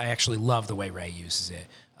I actually love the way Ray uses it.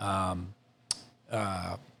 How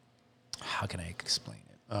can I explain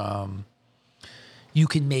it? You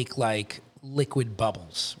can make like liquid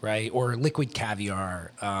bubbles, right? Or liquid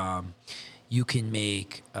caviar. You can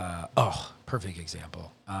make, perfect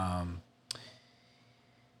example.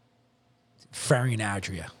 Farian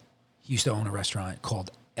Adria, he used to own a restaurant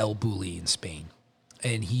called El Bulli in Spain.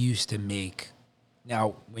 And he used to make,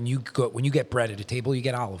 now when you get bread at a table, you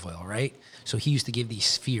get olive oil, right? So he used to give these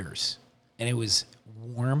spheres, and it was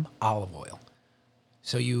warm olive oil.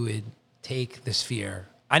 So you would take the sphere.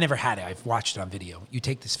 I never had it. I've watched it on video. You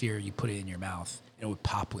take the sphere, you put it in your mouth, and it would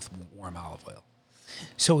pop with warm olive oil.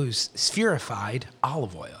 So it was spherified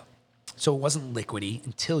olive oil. So it wasn't liquidy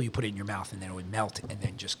until you put it in your mouth, and then it would melt and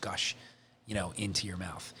then just gush, into your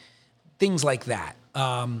mouth. Things like that.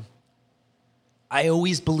 I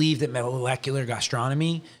always believed that molecular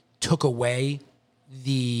gastronomy took away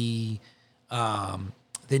the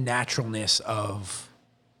naturalness of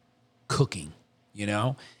cooking,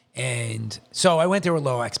 And so I went there with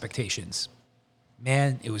low expectations.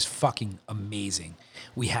 Man, it was fucking amazing.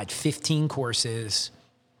 We had 15 courses.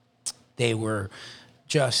 They were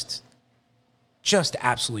just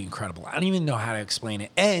absolutely incredible. I don't even know how to explain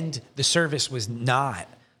it. And the service was not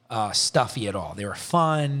stuffy at all. They were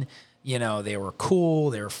fun. They were cool.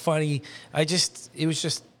 They were funny. It was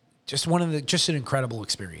just an incredible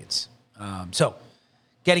experience. So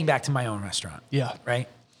getting back to my own restaurant. Yeah. Right.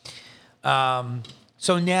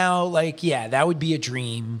 So now that would be a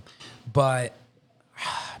dream, but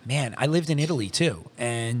man, I lived in Italy too.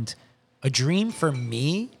 And a dream for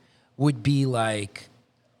me would be like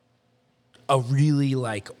a really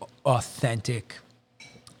authentic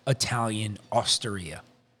Italian osteria,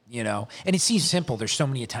 and it seems simple. There's so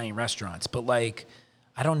many Italian restaurants, but I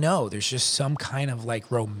don't know. There's just some kind of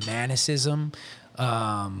romanticism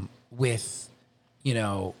with,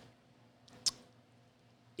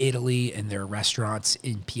 Italy and their restaurants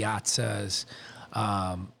in piazzas.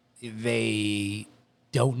 They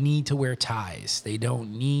don't need to wear ties. They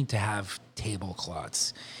don't need to have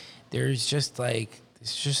tablecloths. There's just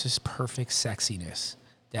it's just this perfect sexiness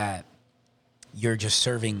that you're just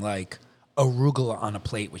serving arugula on a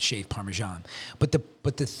plate with shaved Parmesan. But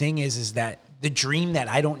the thing is that the dream that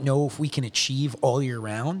I don't know if we can achieve all year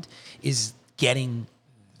round is getting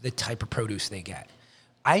the type of produce they get.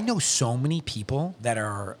 I know so many people that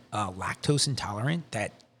are lactose intolerant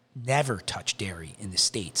that never touch dairy in the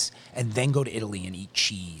States and then go to Italy and eat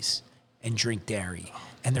cheese and drink dairy.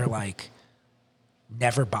 And they're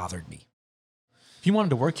never bothered me. If you wanted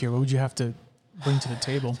to work here, what would you have to bring to the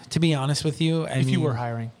table? To be honest with you, if you were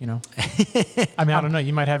hiring, I don't know.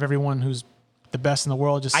 You might have everyone who's the best in the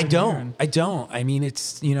world. Just I don't. I mean,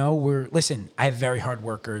 it's I have very hard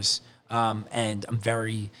workers, and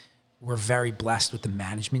we're very blessed with the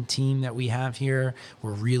management team that we have here.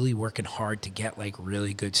 We're really working hard to get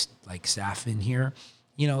really good staff in here.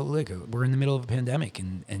 Look, we're in the middle of a pandemic,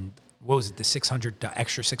 and what was it? The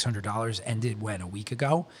extra $600 ended a week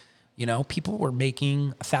ago. People were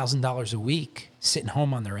making $1,000 a week sitting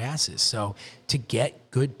home on their asses. So to get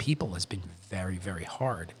good people has been very, very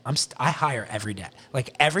hard. I hire every day.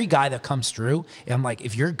 Every guy that comes through, I'm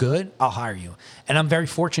if you're good, I'll hire you. And I'm very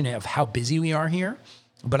fortunate of how busy we are here,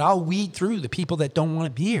 but I'll weed through the people that don't want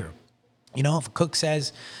to be here. If a cook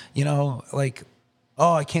says, oh,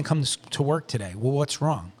 I can't come to work today. Well, what's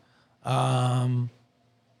wrong?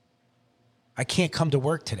 I can't come to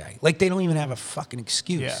work today. They don't even have a fucking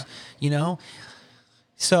excuse,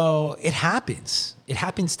 So it happens. It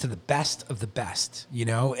happens to the best of the best,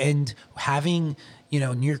 and having,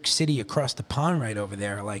 New York City across the pond right over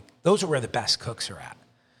there, those are where the best cooks are at.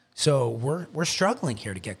 So we're struggling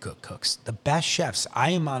here to get good cooks, the best chefs.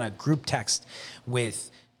 I am on a group text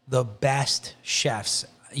with the best chefs,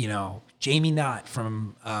 Jamie Knott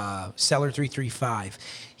from Cellar 335.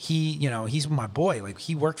 He's my boy.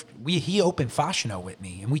 He opened Fascino with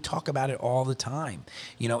me, and we talk about it all the time.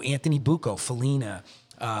 Anthony Bucco, Felina,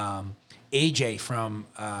 AJ from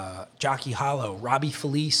Jockey Hollow, Robbie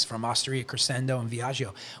Felice from Osteria Crescendo and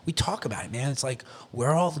Viaggio. We talk about it, man. It's where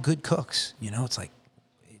are all the good cooks? It's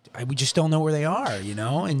we just don't know where they are, you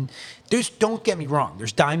know? And don't get me wrong,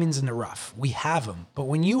 there's diamonds in the rough. We have them. But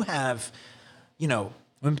when you have, you know,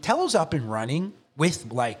 when Patello's up and running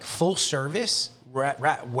with like full service,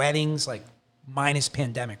 weddings, like minus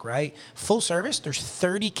pandemic, right? Full service, there's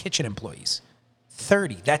 30 kitchen employees.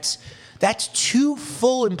 30. That's 2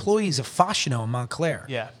 full employees of Fascino in Montclair.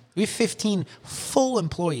 Yeah. We have 15 full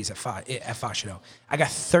employees at Fascino. I got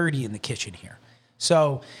 30 in the kitchen here.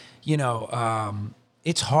 So, you know,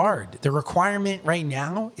 it's hard. The requirement right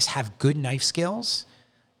now is have good knife skills,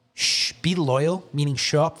 be loyal, meaning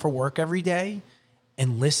show up for work every day,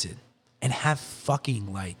 and listen, and have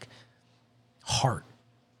fucking like heart.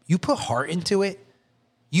 You put heart into it,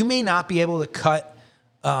 you may not be able to cut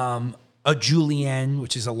a julienne,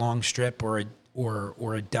 which is a long strip, or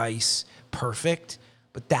a dice perfect,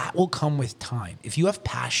 but that will come with time. If you have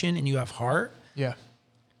passion and you have heart, yeah,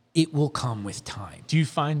 it will come with time. Do you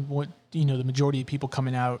find the majority of people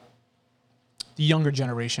coming out, the younger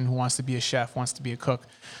generation who wants to be a chef, wants to be a cook?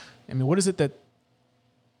 I mean, what is it that,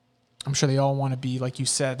 I'm sure they all want to be, like you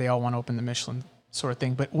said, they all want to open the Michelin sort of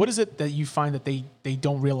thing, but what is it that you find that they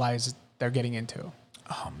don't realize they're getting into?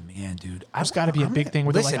 Oh man, dude, there's got to be a big thing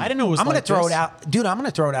where they're like, I didn't know it was I'm like gonna throw this. it out, dude. I'm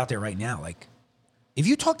gonna throw it out there right now. Like, if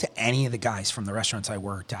you talk to any of the guys from the restaurants I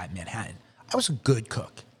worked at in Manhattan, I was a good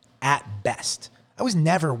cook at best. I was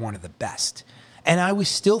never one of the best, and I was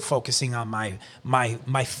still focusing on my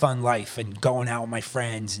fun life and going out with my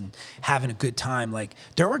friends and having a good time. Like,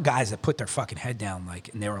 there were guys that put their fucking head down,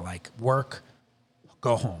 like, and they were like, work,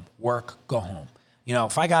 go home, work, go home. You know,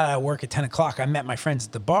 if I got out of work at 10 o'clock, I met my friends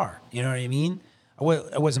at the bar. You know what I mean? I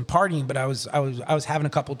wasn't partying, but I was having a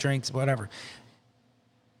couple drinks, whatever.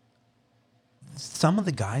 Some of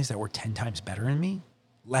the guys that were 10 times better than me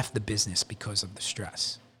left the business because of the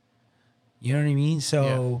stress. You know what I mean?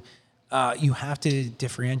 So you have to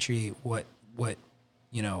differentiate what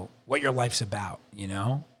your life's about, you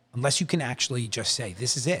know? Unless you can actually just say,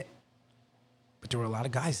 this is it. But there were a lot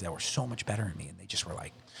of guys that were so much better than me, and they just were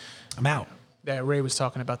like, I'm out. Yeah, Ray was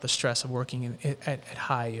talking about the stress of working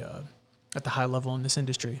at the high level in this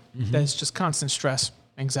industry. Mm-hmm. There's just constant stress,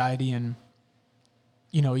 anxiety, and,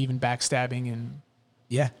 you know, even backstabbing and,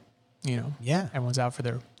 everyone's out for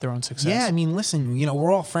their own success. Yeah, I mean, listen, you know,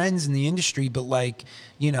 we're all friends in the industry, but like,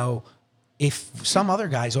 you know, if some other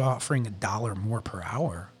guy's offering $1 more per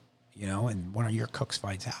hour, you know, and one of your cooks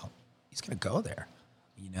finds out, he's going to go there,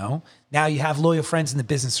 you know? Now you have loyal friends in the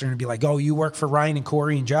business that are going to be like, oh, you work for Ryan and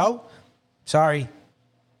Corey and Joe? Sorry,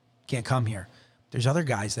 can't come here. There's other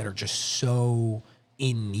guys that are just so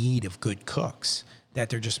in need of good cooks that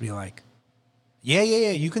they're just be like, yeah,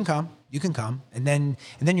 you can come. And then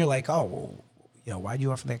you're like, oh, well, you know, why'd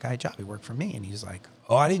you offer that guy a job? He worked for me. And he's like,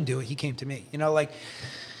 oh, I didn't do it. He came to me. You know, like,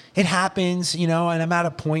 it happens, you know, and I'm at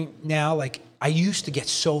a point now, like, I used to get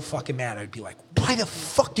so fucking mad. I'd be like, why the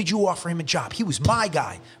fuck did you offer him a job? He was my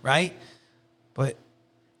guy, right? But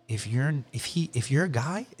if your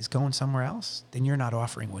guy is going somewhere else, then you're not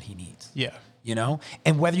offering what he needs. Yeah. You know?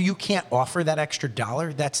 And whether you can't offer that extra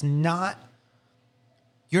 $1,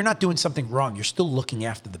 you're not doing something wrong. You're still looking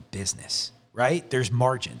after the business, right? There's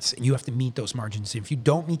margins, and you have to meet those margins. If you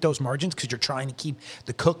don't meet those margins because you're trying to keep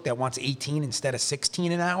the cook that wants 18 instead of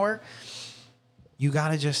 16 an hour, you got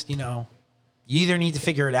to just, you know, you either need to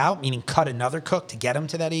figure it out, meaning cut another cook to get him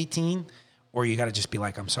to that 18, or you got to just be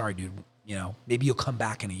like, I'm sorry, dude, you know, maybe you'll come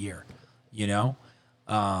back in a year, you know?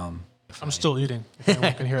 I'm still eating. If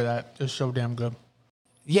anyone can hear that, it's so damn good.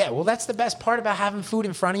 Yeah, well, that's the best part about having food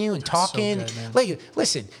in front of you and talking. So good, like,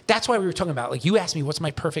 listen, that's why we were talking about, like, you asked me, what's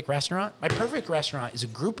my perfect restaurant? My perfect restaurant is a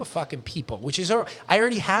group of fucking people, which is, I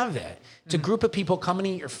already have that. It's a group of people coming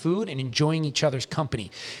to eat your food and enjoying each other's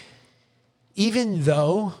company. Even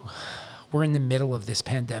though we're in the middle of this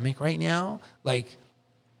pandemic right now, like,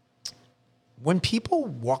 when people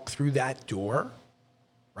walk through that door,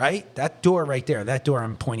 right? That door right there, that door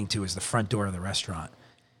I'm pointing to is the front door of the restaurant.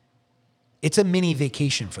 It's a mini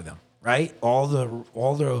vacation for them, right? All the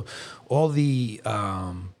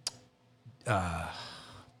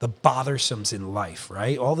bothersomes in life,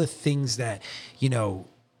 right? All the things that, you know,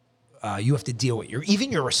 you have to deal with,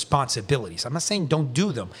 even your responsibilities. I'm not saying don't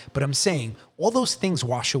do them, but I'm saying all those things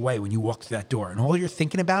wash away when you walk through that door, and all you're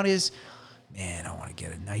thinking about is, man, I want to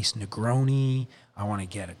get a nice Negroni. I want to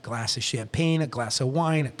get a glass of champagne, a glass of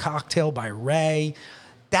wine, a cocktail by Ray.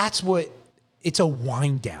 It's a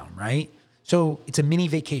wind down, right? So it's a mini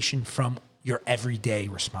vacation from your everyday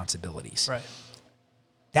responsibilities. Right.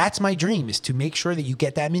 That's my dream, is to make sure that you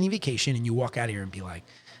get that mini vacation and you walk out of here and be like,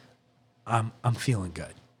 I'm feeling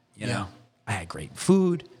good. You know, I had great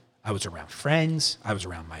food. I was around friends. I was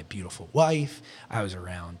around my beautiful wife. I was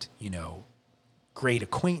around, you know, great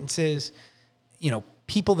acquaintances,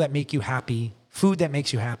 people that make you happy, food that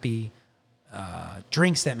makes you happy,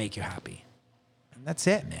 drinks that make you happy. And that's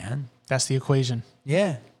it, man. That's the equation.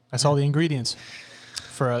 Yeah. That's all the ingredients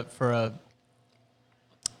for a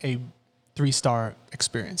 3-star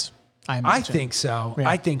experience. I think so. Yeah.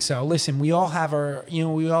 I think so. Listen, we all have our,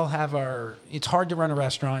 it's hard to run a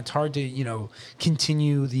restaurant. It's hard to,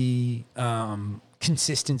 continue the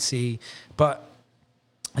consistency, but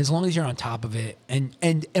as long as you're on top of it and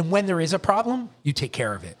when there is a problem, you take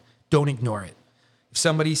care of it. Don't ignore it. If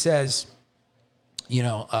somebody says,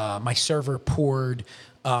 my server poured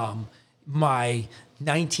my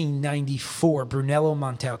 1994 Brunello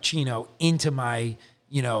Montalcino into my,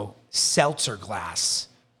 seltzer glass,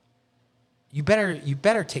 you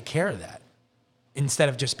better take care of that instead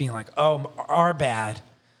of just being like, oh, our bad.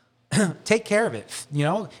 Take care of it.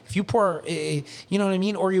 If you pour, you know what I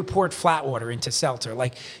mean? Or you poured flat water into seltzer,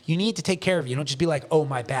 like you need to take care of it. You don't just be like, oh,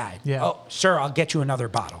 my bad. Yeah. Oh, sir, I'll get you another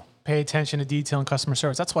bottle. Pay attention to detail and customer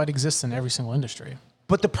service. That's why it exists in every single industry.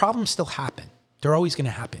 But the problems still happen. They're always going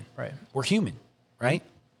to happen. Right. We're human, right?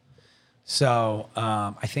 So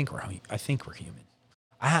I think we're human.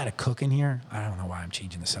 I had a cook in here. I don't know why I'm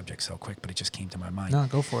changing the subject so quick, but it just came to my mind. No,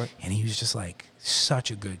 go for it. And he was just like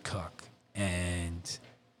such a good cook. And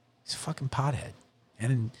he's a fucking pothead.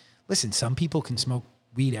 And listen, some people can smoke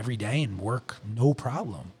weed every day and work no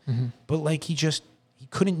problem. Mm-hmm. But like he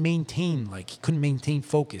couldn't maintain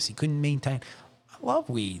focus. He couldn't maintain. I love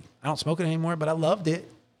weed. I don't smoke it anymore, but I loved it.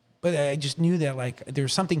 But I just knew that like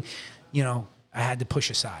there's something, I had to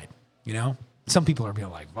push aside, Some people are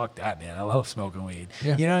being like, fuck that, man. I love smoking weed.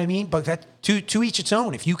 Yeah. You know what I mean? But that to each its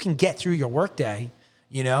own. If you can get through your workday,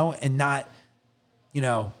 and not,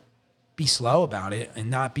 be slow about it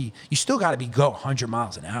and not be, you still got to go 100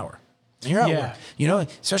 miles an hour. And you're at work,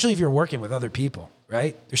 especially if you're working with other people,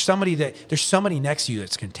 right? There's somebody next to you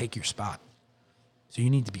that's going to take your spot. So you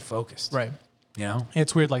need to be focused. Right.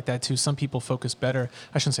 It's weird like that too. Some people focus better.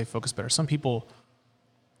 I shouldn't say focus better. Some people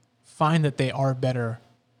find that they are better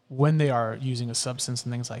when they are using a substance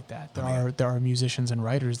and things like that. There are musicians and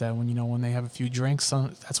writers that when they have a few drinks,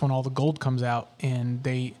 that's when all the gold comes out, and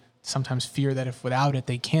they sometimes fear that if without it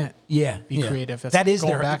they can't be creative. That is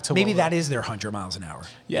their 100 miles an hour.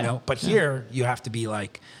 Yeah. But here you have to be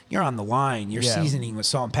like, you're on the line, you're seasoning with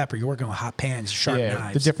salt and pepper, you're working with hot pans, sharp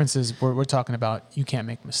knives. The difference is we're talking about you can't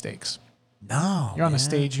make mistakes. No. You're on the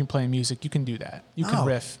stage, you're playing music, you can do that. You can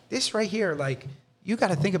riff. This right here, like, you got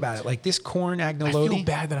to think about it. Like this corn agnolotti. I feel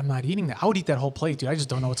bad that I'm not eating that. I would eat that whole plate, dude. I just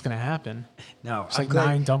don't know what's going to happen. No. It's like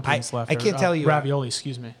 9 dumplings left. I can't tell you. Ravioli,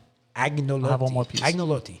 excuse me. Agnolotti. I'll have one more piece.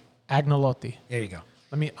 Agnolotti. There you go.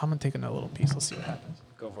 I'm going to take another little piece. Let's see what happens.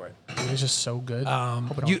 Go for it. Dude, it's just so good.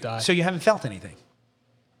 Hope I don't die. So you haven't felt anything?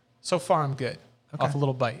 So far, I'm good. Okay. Off a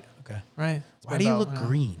little bite. Okay. Right? Why do you look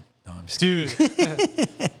green? No, I'm just dude.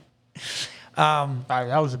 All right,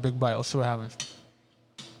 that was a big bite. Let's see what happens.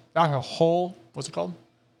 That's a whole, what's it called?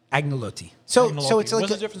 Agnolotti. So it's like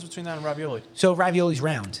what's the difference between that and ravioli? So ravioli's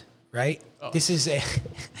round, right? Oh. This is a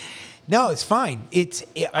no, it's fine. I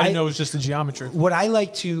didn't know it was just the geometry. What I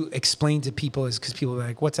like to explain to people is because people are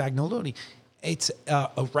like, "What's agnolotti?" It's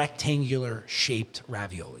a rectangular shaped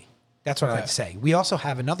ravioli. That's what I like to say. We also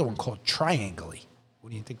have another one called triangoli. What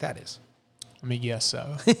do you think that is? I mean, yes,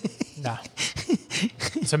 so. Nah.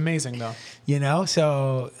 It's amazing, though.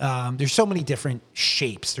 So there's so many different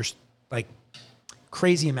shapes. There's like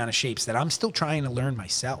crazy amount of shapes that I'm still trying to learn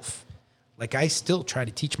myself. Like I still try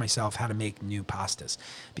to teach myself how to make new pastas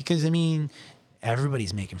because,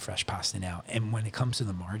 everybody's making fresh pasta now. And when it comes to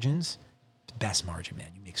the margins, the best margin, man.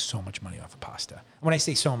 You make so much money off of pasta. When I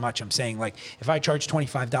say so much, I'm saying like if I charge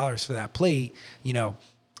 $25 for that plate,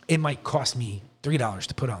 it might cost me $3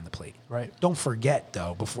 to put on the plate. Right. Don't forget,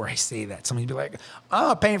 though, before I say that, somebody be like, "Oh,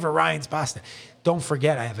 I'm paying for Ryan's pasta." Don't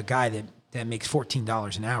forget, I have a guy that makes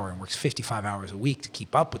 $14 an hour and works 55 hours a week to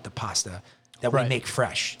keep up with the pasta that we make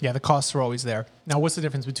fresh. Yeah, the costs are always there. Now, what's the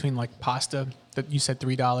difference between like pasta that you said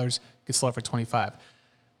 $3 gets sold for $25?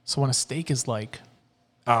 So when a steak is like,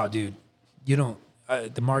 oh, dude, you don't.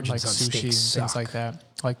 The margins like on sushi steaks suck. Things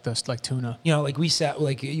like that, like tuna. Like we sell,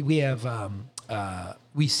 like we have.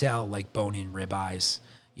 We sell like bone-in ribeyes,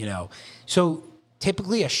 So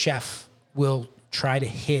typically a chef will try to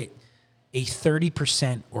hit a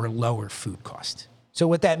 30% or lower food cost. So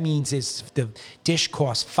what that means is if the dish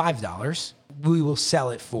costs $5, we will sell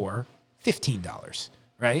it for $15,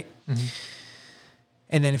 right? Mm-hmm.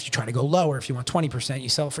 And then if you try to go lower, if you want 20%, you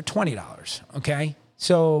sell it for $20, okay?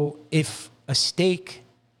 So if a steak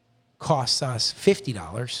costs us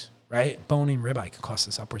 $50, right? Bone-in ribeye could cost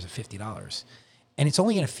us upwards of $50. and it's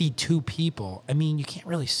only going to feed 2 people, I mean, you can't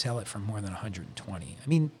really sell it for more than $120. I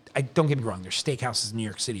mean, don't get me wrong. There's steakhouses in New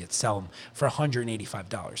York City that sell them for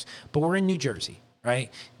 $185, but we're in New Jersey,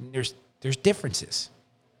 right? There's differences.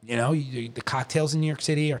 You know, the cocktails in New York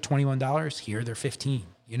City are $21. Here, they're $15.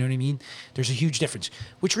 You know what I mean? There's a huge difference,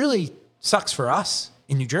 which really sucks for us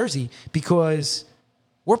in New Jersey because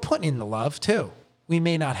we're putting in the love too. We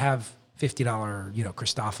may not have $50,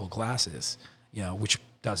 Christoffel glasses, which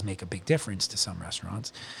does make a big difference to some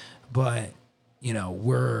restaurants, but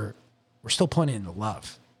we're still putting in the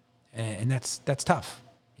love, and that's tough,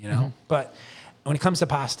 Mm-hmm. But when it comes to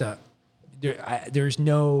pasta, there's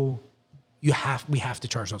no. We have to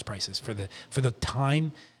charge those prices for the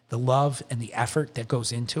time, the love, and the effort that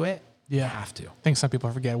goes into it. Yeah. You have to. I think some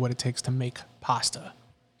people forget what it takes to make pasta.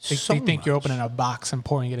 They So think you're much. opening a box and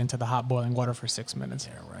pouring it into the hot boiling water for 6 minutes.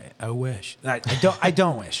 Yeah, right. I wish. I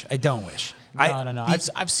don't wish. I don't wish. No.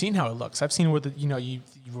 I've seen how it looks. I've seen where you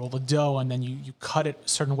roll the dough and then you cut it a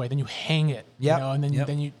certain way, then you hang it. Yep. And then Yep.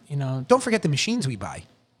 then you Don't forget the machines we buy.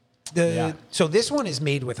 So this one is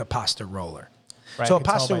made with a pasta roller. Right, So I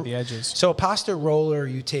can tell by the edges. So a pasta roller,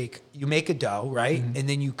 you make a dough, right? Mm-hmm. And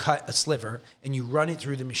then you cut a sliver and you run it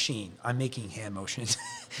through the machine. I'm making hand motions.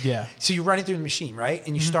 Yeah. So you run it through the machine, right?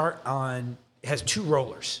 And you start on, it has 2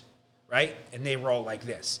 rollers, right? And they roll like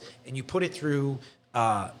this. And you put it through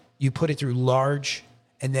large,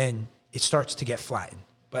 and then it starts to get flattened.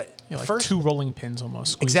 But like first 2 rolling pins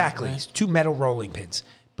almost. squeezed Exactly. in, It's 2 metal rolling pins.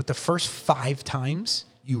 But the first 5 times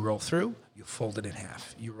you roll through, you fold it in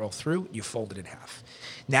half. You roll through, you fold it in half.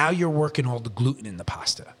 Now you're working all the gluten in the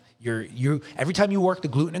pasta. Every time you work the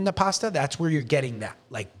gluten in the pasta, that's where you're getting that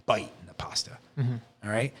bite in the pasta. Mm-hmm. All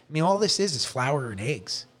right? I mean, all this is flour and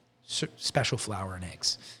eggs, special flour and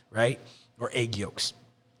eggs, right? Or egg yolks.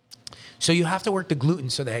 So you have to work the gluten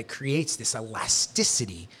so that it creates this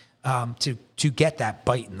elasticity to get that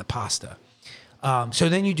bite in the pasta. So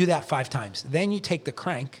then you do that 5 times. Then you take the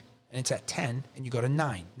crank, and it's at 10, and you go to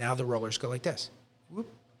 9. Now the rollers go like this. Whoop.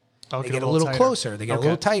 Oh, They get a little tighter. closer. They get a Okay.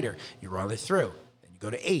 little tighter. You roll it through. Then you go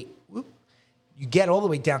to 8. Whoop. You get all the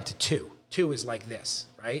way down to 2. 2 is like this,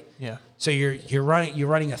 right? Yeah. So you're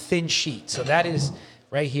running a thin sheet. So that is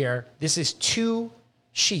right here. This is 2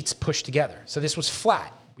 sheets pushed together. So this was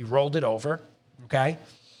flat. We rolled it over, okay,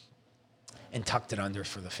 and tucked it under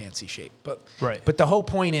for the fancy shape. But Right. But the whole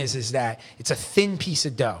point is that it's a thin piece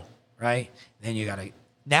of dough, right? Then you gotta.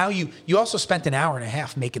 Now you also spent an hour and a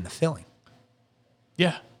half making the filling.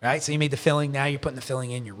 Yeah. Right? So you made the filling. Now you're putting the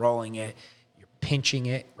filling in. You're rolling it. You're pinching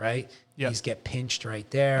it, right? Yep. These get pinched right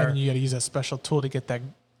there. And then you got to use a special tool to get that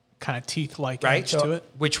kind of teeth-like right? edge to it.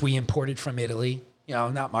 Which we imported from Italy.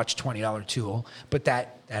 Not much, $20 tool. But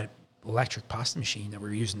that electric pasta machine that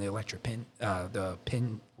we're using, the electric pin, the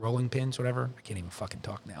pin, rolling pins, whatever. I can't even fucking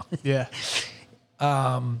talk now. Yeah.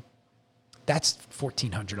 That's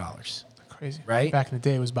 $1,400. Crazy. Right? Back in the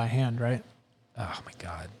day, it was by hand, right? Oh, my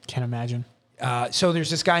God. Can't imagine. So there's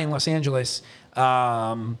this guy in Los Angeles. He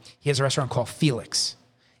has a restaurant called Felix.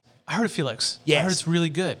 I heard of Felix. I Yes. heard it's really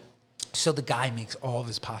good. So the guy makes all of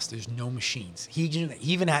his pasta. There's no machines. He's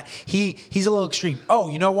a little extreme. Oh,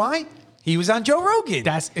 you know why? He was on Joe Rogan.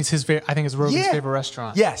 It's his favorite. I think it's Rogan's favorite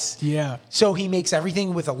restaurant. Yes. Yeah. So he makes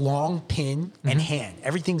everything with a long pin and hand.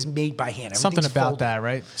 Everything's made by hand. Something Everything's about folded. that,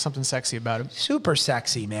 right? Something sexy about it. Super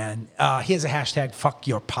sexy, man. He has a hashtag, fuck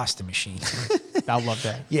your pasta machine. I love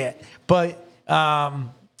that. Yeah. But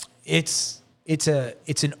it's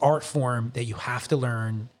an art form that you have to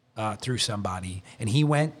learn through somebody. And he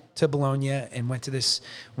went to Bologna and went to this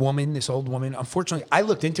old woman. Unfortunately, I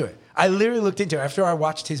looked into it. I literally looked into it. After I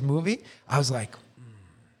watched his movie, I was like,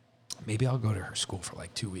 maybe I'll go to her school for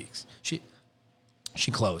 2 weeks.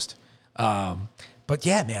 She closed. But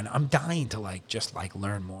yeah, man, I'm dying to just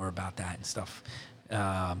learn more about that and stuff.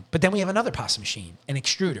 But then we have another pasta machine, an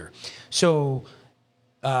extruder. So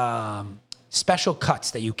special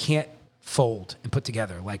cuts that you can't fold and put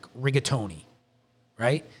together, like rigatoni,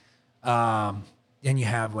 right? Then you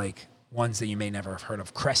have ones that you may never have heard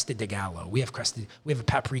of, Cresta di Gallo. We have a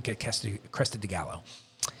paprika Cresta di Gallo.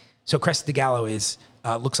 So Cresta di Gallo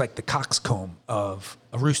looks like the coxcomb of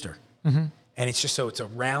a rooster, and it's a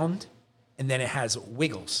round, and then it has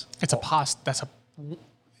wiggles. It's a pasta.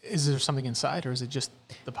 Is there something inside, or is it just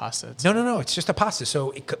the pasta? No. It's just a pasta.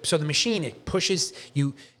 So the machine, it pushes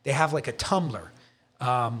you. They have a tumbler,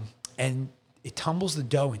 and it tumbles the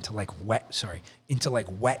dough into wet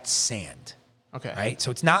sand. Okay. Right.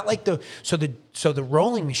 So it's not like the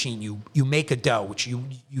rolling machine. You make a dough, which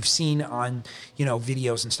you've seen on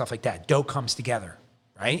videos and stuff like that. Dough comes together,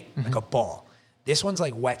 right, like a ball. This one's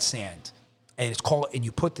like wet sand, and it's called. And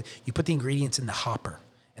you put the ingredients in the hopper,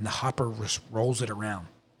 and the hopper rolls it around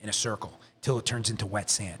in a circle till it turns into wet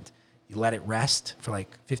sand. You let it rest for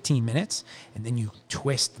like 15 minutes, and then you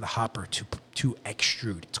twist the hopper to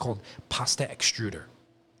extrude. It's called pasta extruder.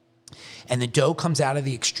 And the dough comes out of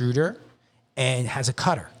the extruder and has a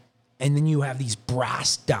cutter. And then you have these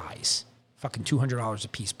brass dies, fucking $200 a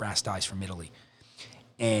piece, brass dies from Italy.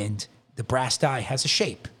 And the brass die has a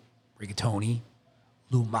shape. Rigatoni,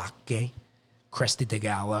 lumache, cresta di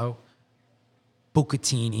gallo,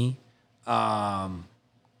 bucatini,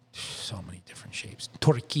 so many different shapes.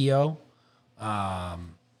 Torquillo,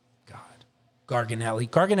 Garganelli.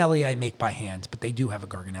 Garganelli I make by hand, but they do have a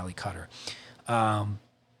Garganelli cutter.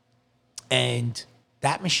 And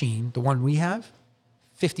that machine, the one we have,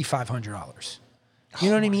 $5,500. You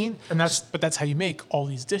know what I mean? And that's how you make all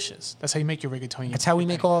these dishes. That's how you make your rigatoni. That's how we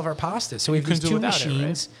make all of our pasta. So we have these two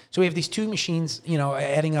machines. Right? So we have these two machines,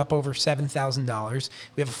 adding up over $7,000.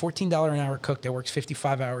 We have a $14 an hour cook that works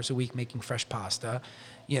 55 hours a week making fresh pasta,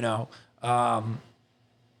 and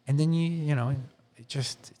then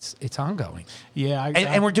it's ongoing. Yeah.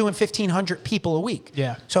 And we're doing 1,500 people a week.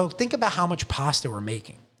 Yeah. So think about how much pasta we're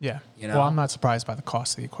making. Yeah. Well, I'm not surprised by the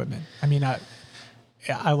cost of the equipment. I mean, I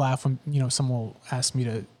laugh when someone will ask me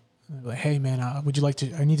to, like, hey man, would you like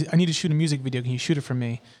to? I need to shoot a music video. Can you shoot it for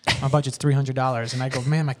me? My budget's $300, and I go,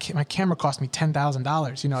 man, my camera cost me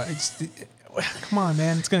 $10,000. Come on,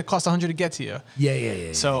 man, it's gonna cost $100 to get to you.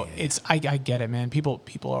 Yeah. So I get it, man. People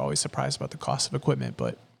are always surprised about the cost of equipment,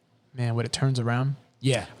 but man, when it turns around,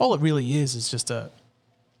 all it really is just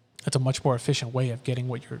it's a much more efficient way of getting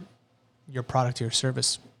what your product or your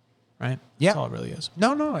service. Right? That's all it really is.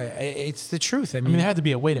 No, it's the truth. I mean, there had to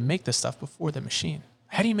be a way to make this stuff before the machine.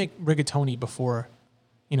 How do you make rigatoni before,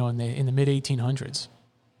 in the mid 1800s?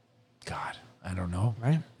 God, I don't know.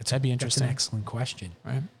 Right? That'd be interesting. That's an excellent question.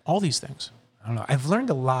 Right? All these things. I don't know. I've learned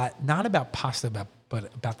a lot, not about pasta, but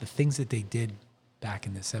about the things that they did back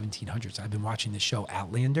in the 1700s. I've been watching the show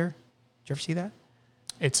Outlander. Did you ever see that?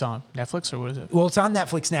 It's on Netflix, or what is it? Well, it's on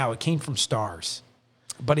Netflix now. It came from Stars.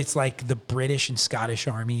 But it's like the British and Scottish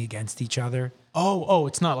army against each other. Oh,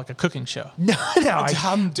 it's not like a cooking show. No.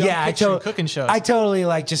 I'm picturing cooking shows. I totally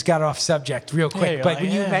just got off subject real quick. Hey, but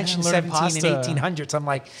when you mentioned 17 pasta. and 1800s, I'm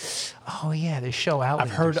like, oh yeah, this show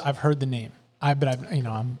Outlander. I've heard the name. I'm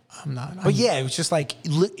not. But yeah, it was just like,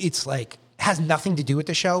 it's like, has nothing to do with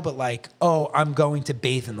the show, but like, oh, I'm going to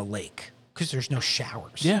bathe in the lake because there's no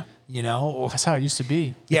showers. Yeah. That's how it used to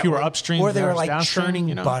be. Yeah, if you were upstream, or they were like downstream,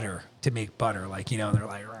 churning butter to make butter, like they're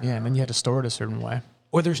like, and then you had to store it a certain way.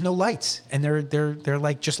 Or there's no lights, and they're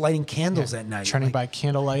like just lighting candles at night, churning by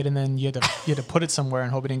candlelight, and then you had to put it somewhere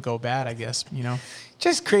and hope it didn't go bad. I guess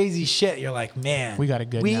just crazy shit. You're like, man, we got it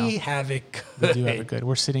good. We now. have it good. We do have it good.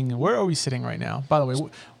 We're sitting. Where are we sitting right now? By the way,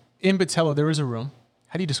 in Batello there is a room.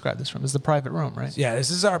 How do you describe this room? This is the private room, right? Yeah,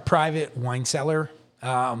 this is our private wine cellar.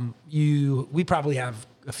 We probably have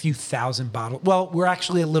a few thousand bottles. Well, we're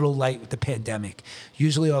actually a little light with the pandemic.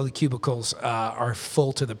 Usually all the cubicles are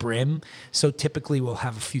full to the brim. So typically we'll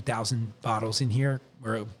have a few thousand bottles in here,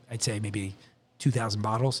 or I'd say maybe 2,000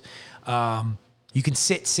 bottles. You can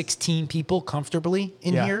sit 16 people comfortably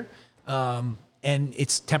in here. And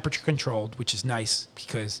it's temperature controlled, which is nice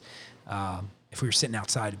because if we were sitting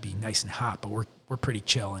outside, it'd be nice and hot, but we're pretty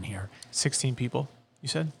chill in here. 16 people. You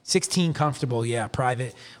said 16 comfortable,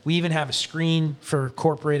 private. We even have a screen for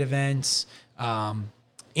corporate events.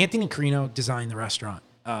 Anthony Carino designed the restaurant,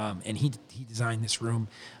 and he designed this room.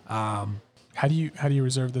 How do you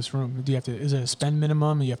reserve this room? Do you have to? Is it a spend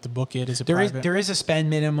minimum? You have to book it. Is it private? There is a spend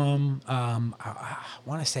minimum. I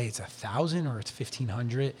want to say it's 1,000 or it's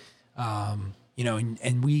 1,500.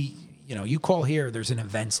 And we. You call here, there's an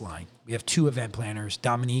events line. We have 2 event planners,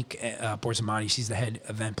 Dominique Borzamati, she's the head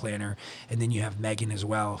event planner, and then you have Megan as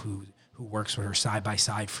well, who works with her side by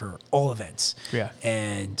side for all events. Yeah.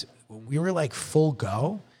 And when we were like full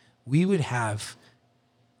go, we would have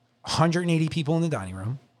 180 people in the dining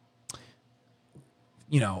room,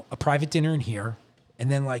 a private dinner in here,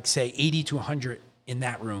 and then like say 80 to 100 in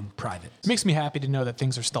that room private. It makes me happy to know that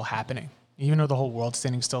things are still happening. Even though the whole world's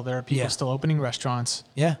standing still, there are people still opening restaurants.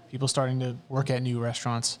 Yeah. People starting to work at new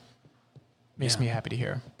restaurants. Makes me happy to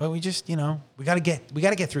hear. But we just, we got to get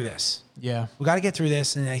through this. Yeah. We got to get through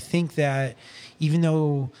this. And I think that even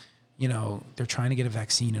though, they're trying to get a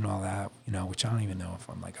vaccine and all that, which I don't even know if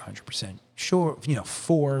I'm like 100% sure,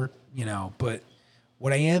 but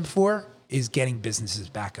what I am for is getting businesses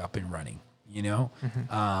back up and running. We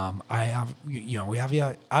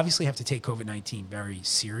obviously have to take COVID-19 very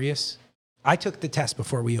serious. I took the test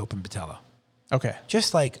before we opened Batello. Okay.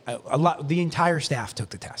 Just like a lot, the entire staff took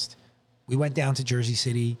the test. We went down to Jersey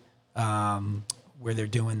City, where they're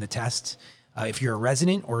doing the tests. if you're a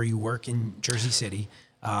resident or you work in Jersey City,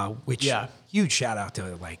 which huge shout out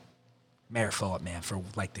to like Mayor Phillip, man, for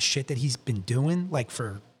like the shit that he's been doing, like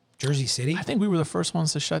for Jersey City. I think we were the first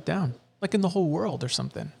ones to shut down, like in the whole world or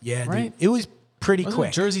something. Yeah, right. Dude, it was pretty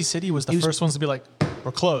quick. Jersey City was the first ones to be like,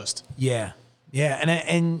 we're closed. Yeah, yeah,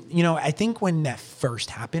 and you know, I think when that first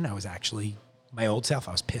happened, I was actually my old self.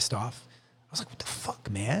 I was pissed off. I was like, what the fuck,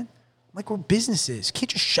 man? Like, we're businesses. Can't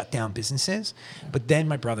just shut down businesses. But then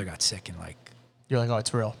my brother got sick and like, you're like, oh,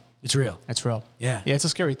 it's real. It's real. It's real. Yeah. Yeah, it's a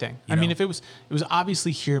scary thing. I mean, if it was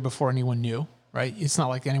obviously here before anyone knew, right? It's not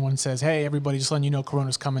like anyone says, hey, everybody, just letting you know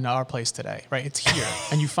Corona's coming to our place today, right? It's here.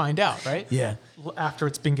 And you find out, right? Yeah. After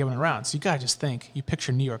it's been given around. So you got to just think, you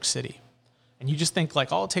picture New York City. And you just think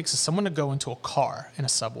like all it takes is someone to go into a car in a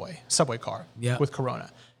subway car with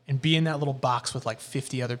Corona and be in that little box with like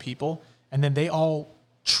 50 other people. And then they all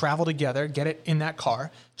travel together, get it in that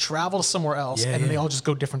car, travel to somewhere else, and then they all just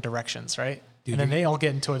go different directions, right? Dude, and then they all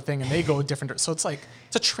get into a thing and they go different. So it's like,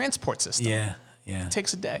 it's a transport system. Yeah, yeah. It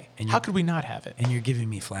takes a day. And how could we not have it? And you're giving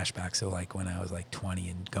me flashbacks. So like when I was like 20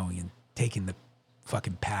 and going and taking the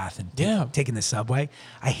fucking path and taking the subway,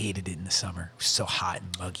 I hated it in the summer. It was so hot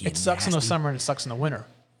and muggy. It sucks in the summer and it sucks in the winter.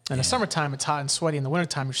 In the summertime, it's hot and sweaty. In the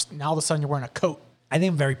wintertime, now all of a sudden you're wearing a coat. I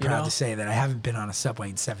think I'm very proud to say that I haven't been on a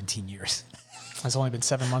subway in 17 years. It's only been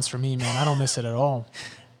 7 months for me, man. I don't miss it at all.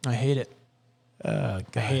 I hate it. I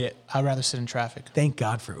hate it. I'd rather sit in traffic. Thank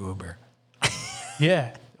God for Uber.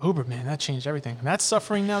 Yeah. Uber, man, that changed everything. And that's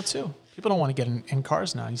suffering now, too. People don't want to get in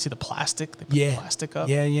cars now. You see the plastic. They put the plastic up.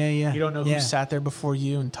 Yeah. You don't know who sat there before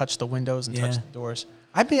you and touched the windows and touched the doors.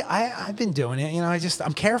 I've been doing it. You know,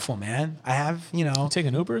 I'm careful, man. I have, you know. You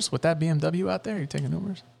taking Ubers? With that BMW out there, you taking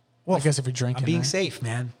Ubers? Well, I guess if you're drinking. I'm being safe,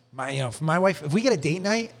 man. For my wife, if we get a date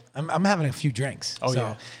night, I'm having a few drinks.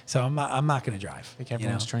 So I'm not going to drive. I think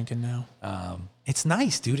everyone's drinking now. It's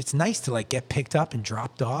nice, dude. It's nice to like get picked up and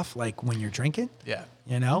dropped off like when you're drinking. Yeah.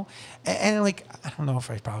 You know? And like, I don't know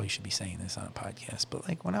if I probably should be saying this on a podcast, but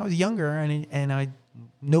like when I was younger and I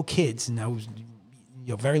no kids and I was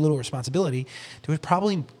very little responsibility, there was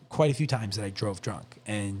probably quite a few times that I drove drunk.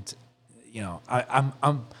 And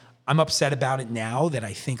I'm upset about it now that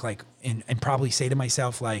I think like and probably say to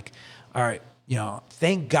myself like, all right,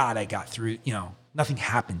 thank God I got through, nothing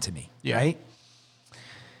happened to me. Yeah. Right.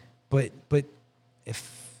 But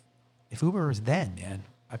if Uber was then, man,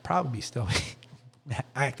 I'd probably be still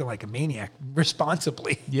acting like a maniac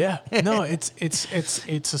responsibly. Yeah. No, it's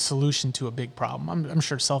a solution to a big problem. I'm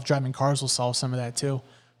sure self-driving cars will solve some of that too.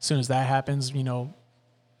 As soon as that happens, I don't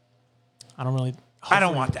want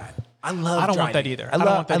that. I don't want that either.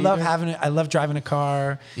 I love driving a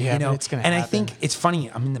car. Yeah, but it's gonna happen. I think it's funny.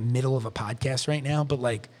 I'm in the middle of a podcast right now, but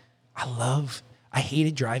like, I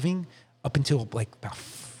hated driving up until like about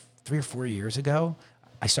 3 or 4 years ago.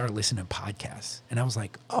 I started listening to podcasts, and I was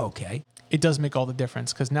like, oh, okay. It does make all the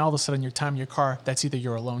difference because now all of a sudden your time in your car, that's either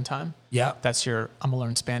your alone time. Yeah. That's your I'm gonna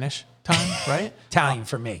learn Spanish time, right? Italian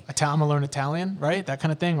for me. I'm gonna learn Italian, right? That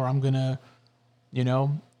kind of thing, or I'm gonna,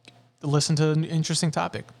 listen to an interesting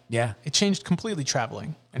topic. Yeah. It changed completely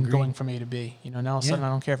traveling and going from A to B. Now all of a sudden I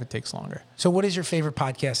don't care if it takes longer. So what is your favorite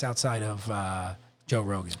podcast outside of Joe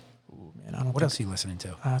Rogan? Ooh, man, what else are you listening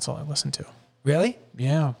to? That's all I listen to. Really?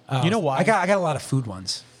 Yeah. You know why? I got a lot of food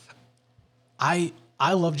ones. I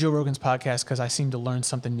love Joe Rogan's podcast because I seem to learn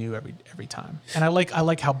something new every time. And I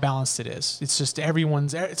like how balanced it is. It's just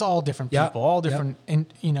it's all different people, all different,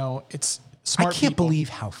 and it's smart people. I can't believe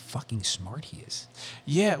how fucking smart he is.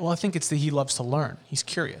 Yeah, well, I think it's that he loves to learn. He's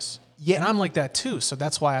curious. Yeah. And I'm like that too. So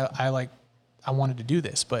that's why I wanted to do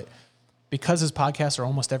this. But because his podcasts are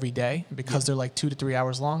almost every day, because they're like 2 to 3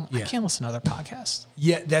 hours long, I can't listen to other podcasts.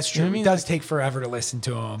 Yeah, that's true. You know what I mean? It does take forever to listen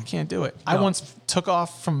to them. I can't do it. No. I once took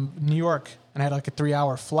off from New York and I had like a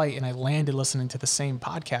 3-hour flight and I landed listening to the same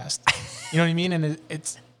podcast. You know what I mean? And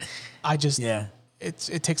it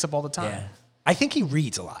takes up all the time. Yeah. I think he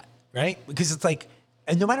reads a lot, right? Because it's like,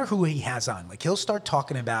 and no matter who he has on, like he'll start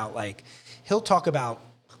talking about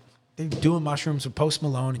they're doing mushrooms with Post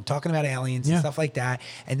Malone and talking about aliens and stuff like that.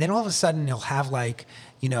 And then all of a sudden he'll have like,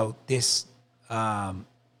 this,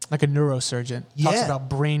 like a neurosurgeon talks about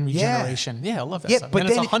brain regeneration. Yeah, I love that stuff. But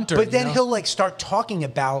then it's a hunter. But then he'll like start talking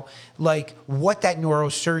about like what that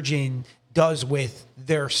neurosurgeon does with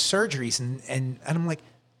their surgeries. And I'm like,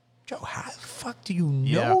 Joe, how the fuck do you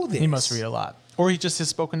know this? He must read a lot. Or he just has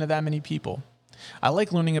spoken to that many people. I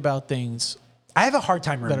like learning about things. I have a hard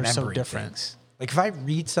time remembering that are so different. Things. Like if I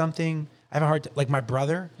read something, I have a hard time. Like my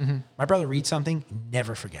brother reads something,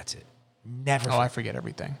 never forgets it. Never. I forget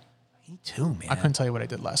everything. Me too, man. I couldn't tell you what I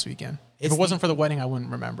did last weekend. If it wasn't for the wedding, I wouldn't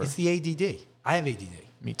remember. It's the ADD. I have ADD.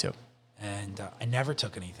 Me too. And I never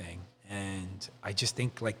took anything. And I just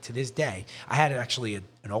think, like, to this day, I had actually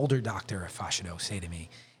an older doctor at Fascino say to me,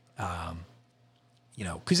 you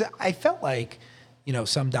know, because I felt like, you know,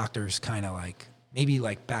 some doctors kind of like, maybe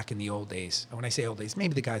like back in the old days, and when I say old days,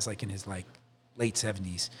 maybe the guy's like in his like late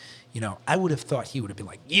 70s, you know, I would have thought he would have been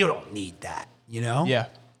like, you don't need that, you know? Yeah.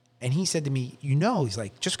 And he said to me, you know, he's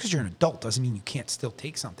like, just because you're an adult doesn't mean you can't still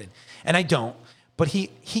take something. And I don't, but he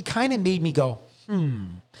kind of made me go,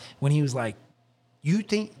 when he was like, you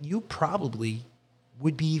think you probably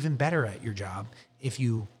would be even better at your job if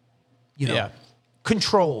you know,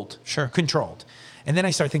 controlled. Sure. Controlled. And then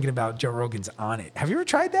I started thinking about Joe Rogan's On It. Have you ever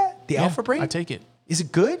tried that? The Alpha Brain? I take it. Is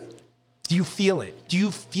it good? Do you feel it? Do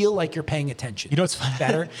you feel like you're paying attention? You know what's funny?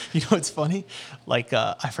 Better? You know what's funny? Like,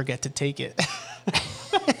 I forget to take it.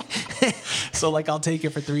 So, like, I'll take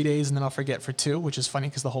it for 3 days and then I'll forget for 2, which is funny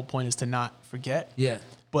because the whole point is to not forget. Yeah.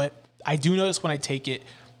 But I do notice when I take it,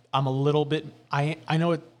 I'm a little bit, I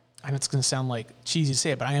know it's going to sound like cheesy to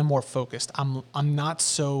say it, but I am more focused. I'm not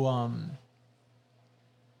so,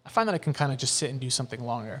 I find that I can kind of just sit and do something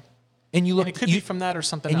longer. And you look, and it could be from that or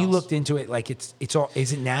something and else. you looked into it like it's all,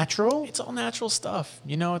 is it natural? It's all natural stuff.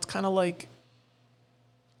 You know, it's kind of like,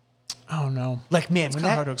 I don't know. Like, man, when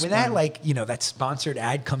that like, you know, that sponsored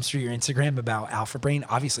ad comes through your Instagram about Alpha Brain,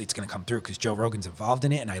 obviously it's going to come through because Joe Rogan's involved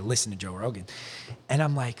in it, and I listen to Joe Rogan, and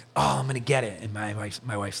I'm like, oh, I'm going to get it, and my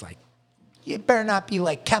wife's like, you better not be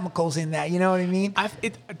like chemicals in that, you know what I mean?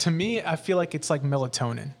 To me, I feel like it's like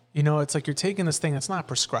melatonin. You know, it's like you're taking this thing that's not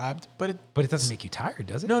prescribed, but it doesn't make you tired,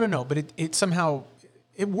 does it? No. But it somehow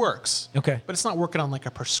it works. Okay, but it's not working on like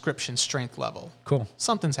a prescription strength level. Cool.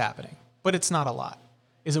 Something's happening, but it's not a lot.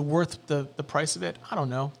 Is it worth the price of it? I don't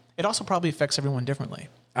know. It also probably affects everyone differently.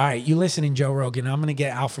 All right, you listening, Joe Rogan? I'm gonna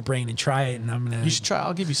get Alpha Brain and try it, and I'm gonna. You should try.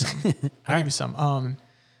 I'll give you some. I'll give you some.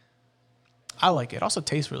 I like it. It also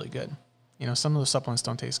tastes really good. You know, some of the supplements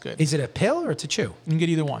don't taste good. Is it a pill or it's a chew? You can get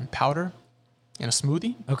either one. Powder in a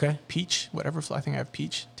smoothie. Okay. Peach, whatever. I think I have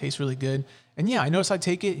peach. Tastes really good. And yeah, I notice I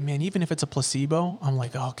take it, man, even if it's a placebo, I'm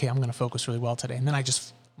like, oh, okay, I'm going to focus really well today. And then I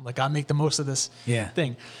just, like, I make the most of this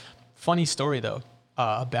thing. Funny story, though,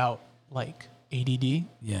 about, like, ADD.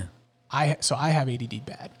 Yeah. I have ADD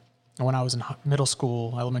bad. And when I was in middle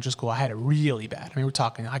school, elementary school, I had it really bad. I mean, we're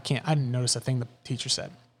talking, I didn't notice a thing the teacher said.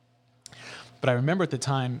 But I remember at the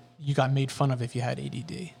time, you got made fun of if you had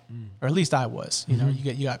ADD, or at least I was. You know,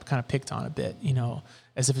 you got kind of picked on a bit. You know,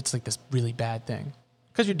 as if it's like this really bad thing,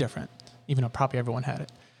 because you're different. Even though probably everyone had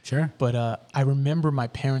it. Sure. But I remember my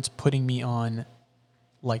parents putting me on,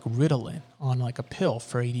 like, Ritalin, on like a pill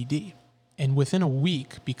for ADD, and within a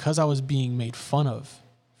week, because I was being made fun of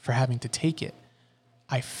for having to take it,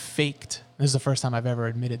 I faked. This is the first time I've ever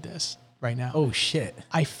admitted this. Right now. Oh shit.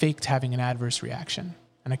 I faked having an adverse reaction.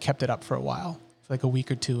 And I kept it up for a while, for like a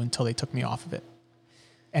week or two, until they took me off of it.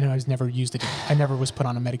 And I was never used it. I never was put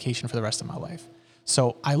on a medication for the rest of my life.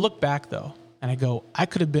 So I look back, though, and I go, I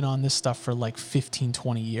could have been on this stuff for like 15,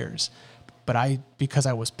 20 years. But because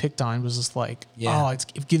I was picked on, was just like,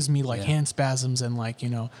 it gives me like hand spasms. And like, you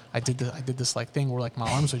know, I did this like thing where like my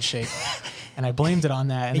arms would shake. And I blamed it on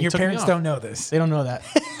that. And your parents don't know this. They don't know that.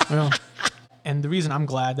 You know? And the reason I'm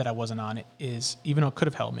glad that I wasn't on it is, even though it could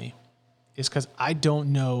have helped me, is because I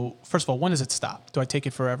don't know, first of all, when does it stop? Do I take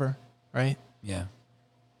it forever, right? Yeah.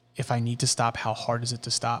 If I need to stop, how hard is it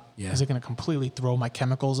to stop? Yeah. Is it going to completely throw my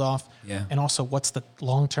chemicals off? Yeah. And also, what's the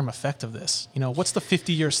long-term effect of this? You know, what's the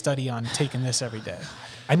 50-year study on taking this every day?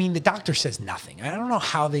 I mean, the doctor says nothing. I don't know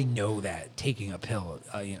how they know that taking a pill.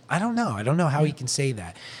 You know, I don't know. I don't know how he can say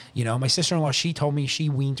that. You know, my sister-in-law, she told me she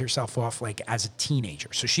weaned herself off like as a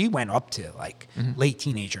teenager. So she went up to like late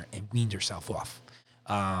teenager and weaned herself off.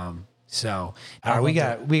 So we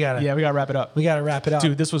got to wrap it up. We got to wrap it up,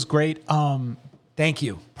 dude. This was great. Thank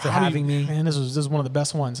you for having me. Man, this is one of the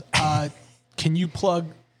best ones. Can you plug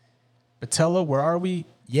Patella? Where are we?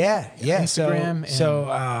 Yeah. Instagram.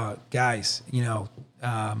 So guys, you know,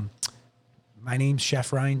 my name's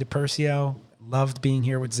Chef Ryan DePersio. Loved being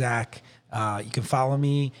here with Zach. You can follow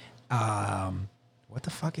me. What the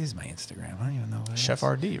fuck is my Instagram? I don't even know what it Chef is.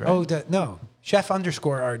 RD, right? Oh, no.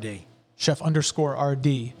 Chef_RD.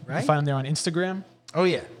 Chef_RD. Right? You find them there on Instagram. Oh,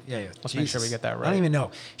 yeah. Let's make sure we get that right. I don't even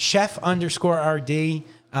know. Chef_RD.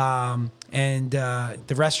 And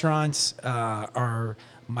the restaurants are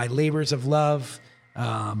my labors of love,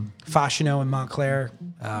 Fascino and Montclair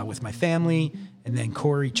with my family, and then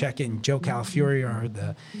Corey Checkett and Joe Calafiore are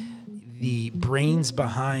the brains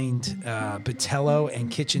behind Batello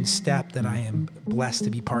and Kitchen Step that I am blessed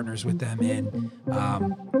to be partners with them in.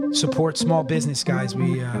 Support small business, guys.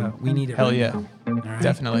 We need it. Hell yeah. All right?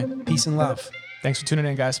 Definitely. Peace and love. Thanks for tuning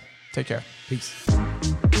in, guys. Take care. Peace.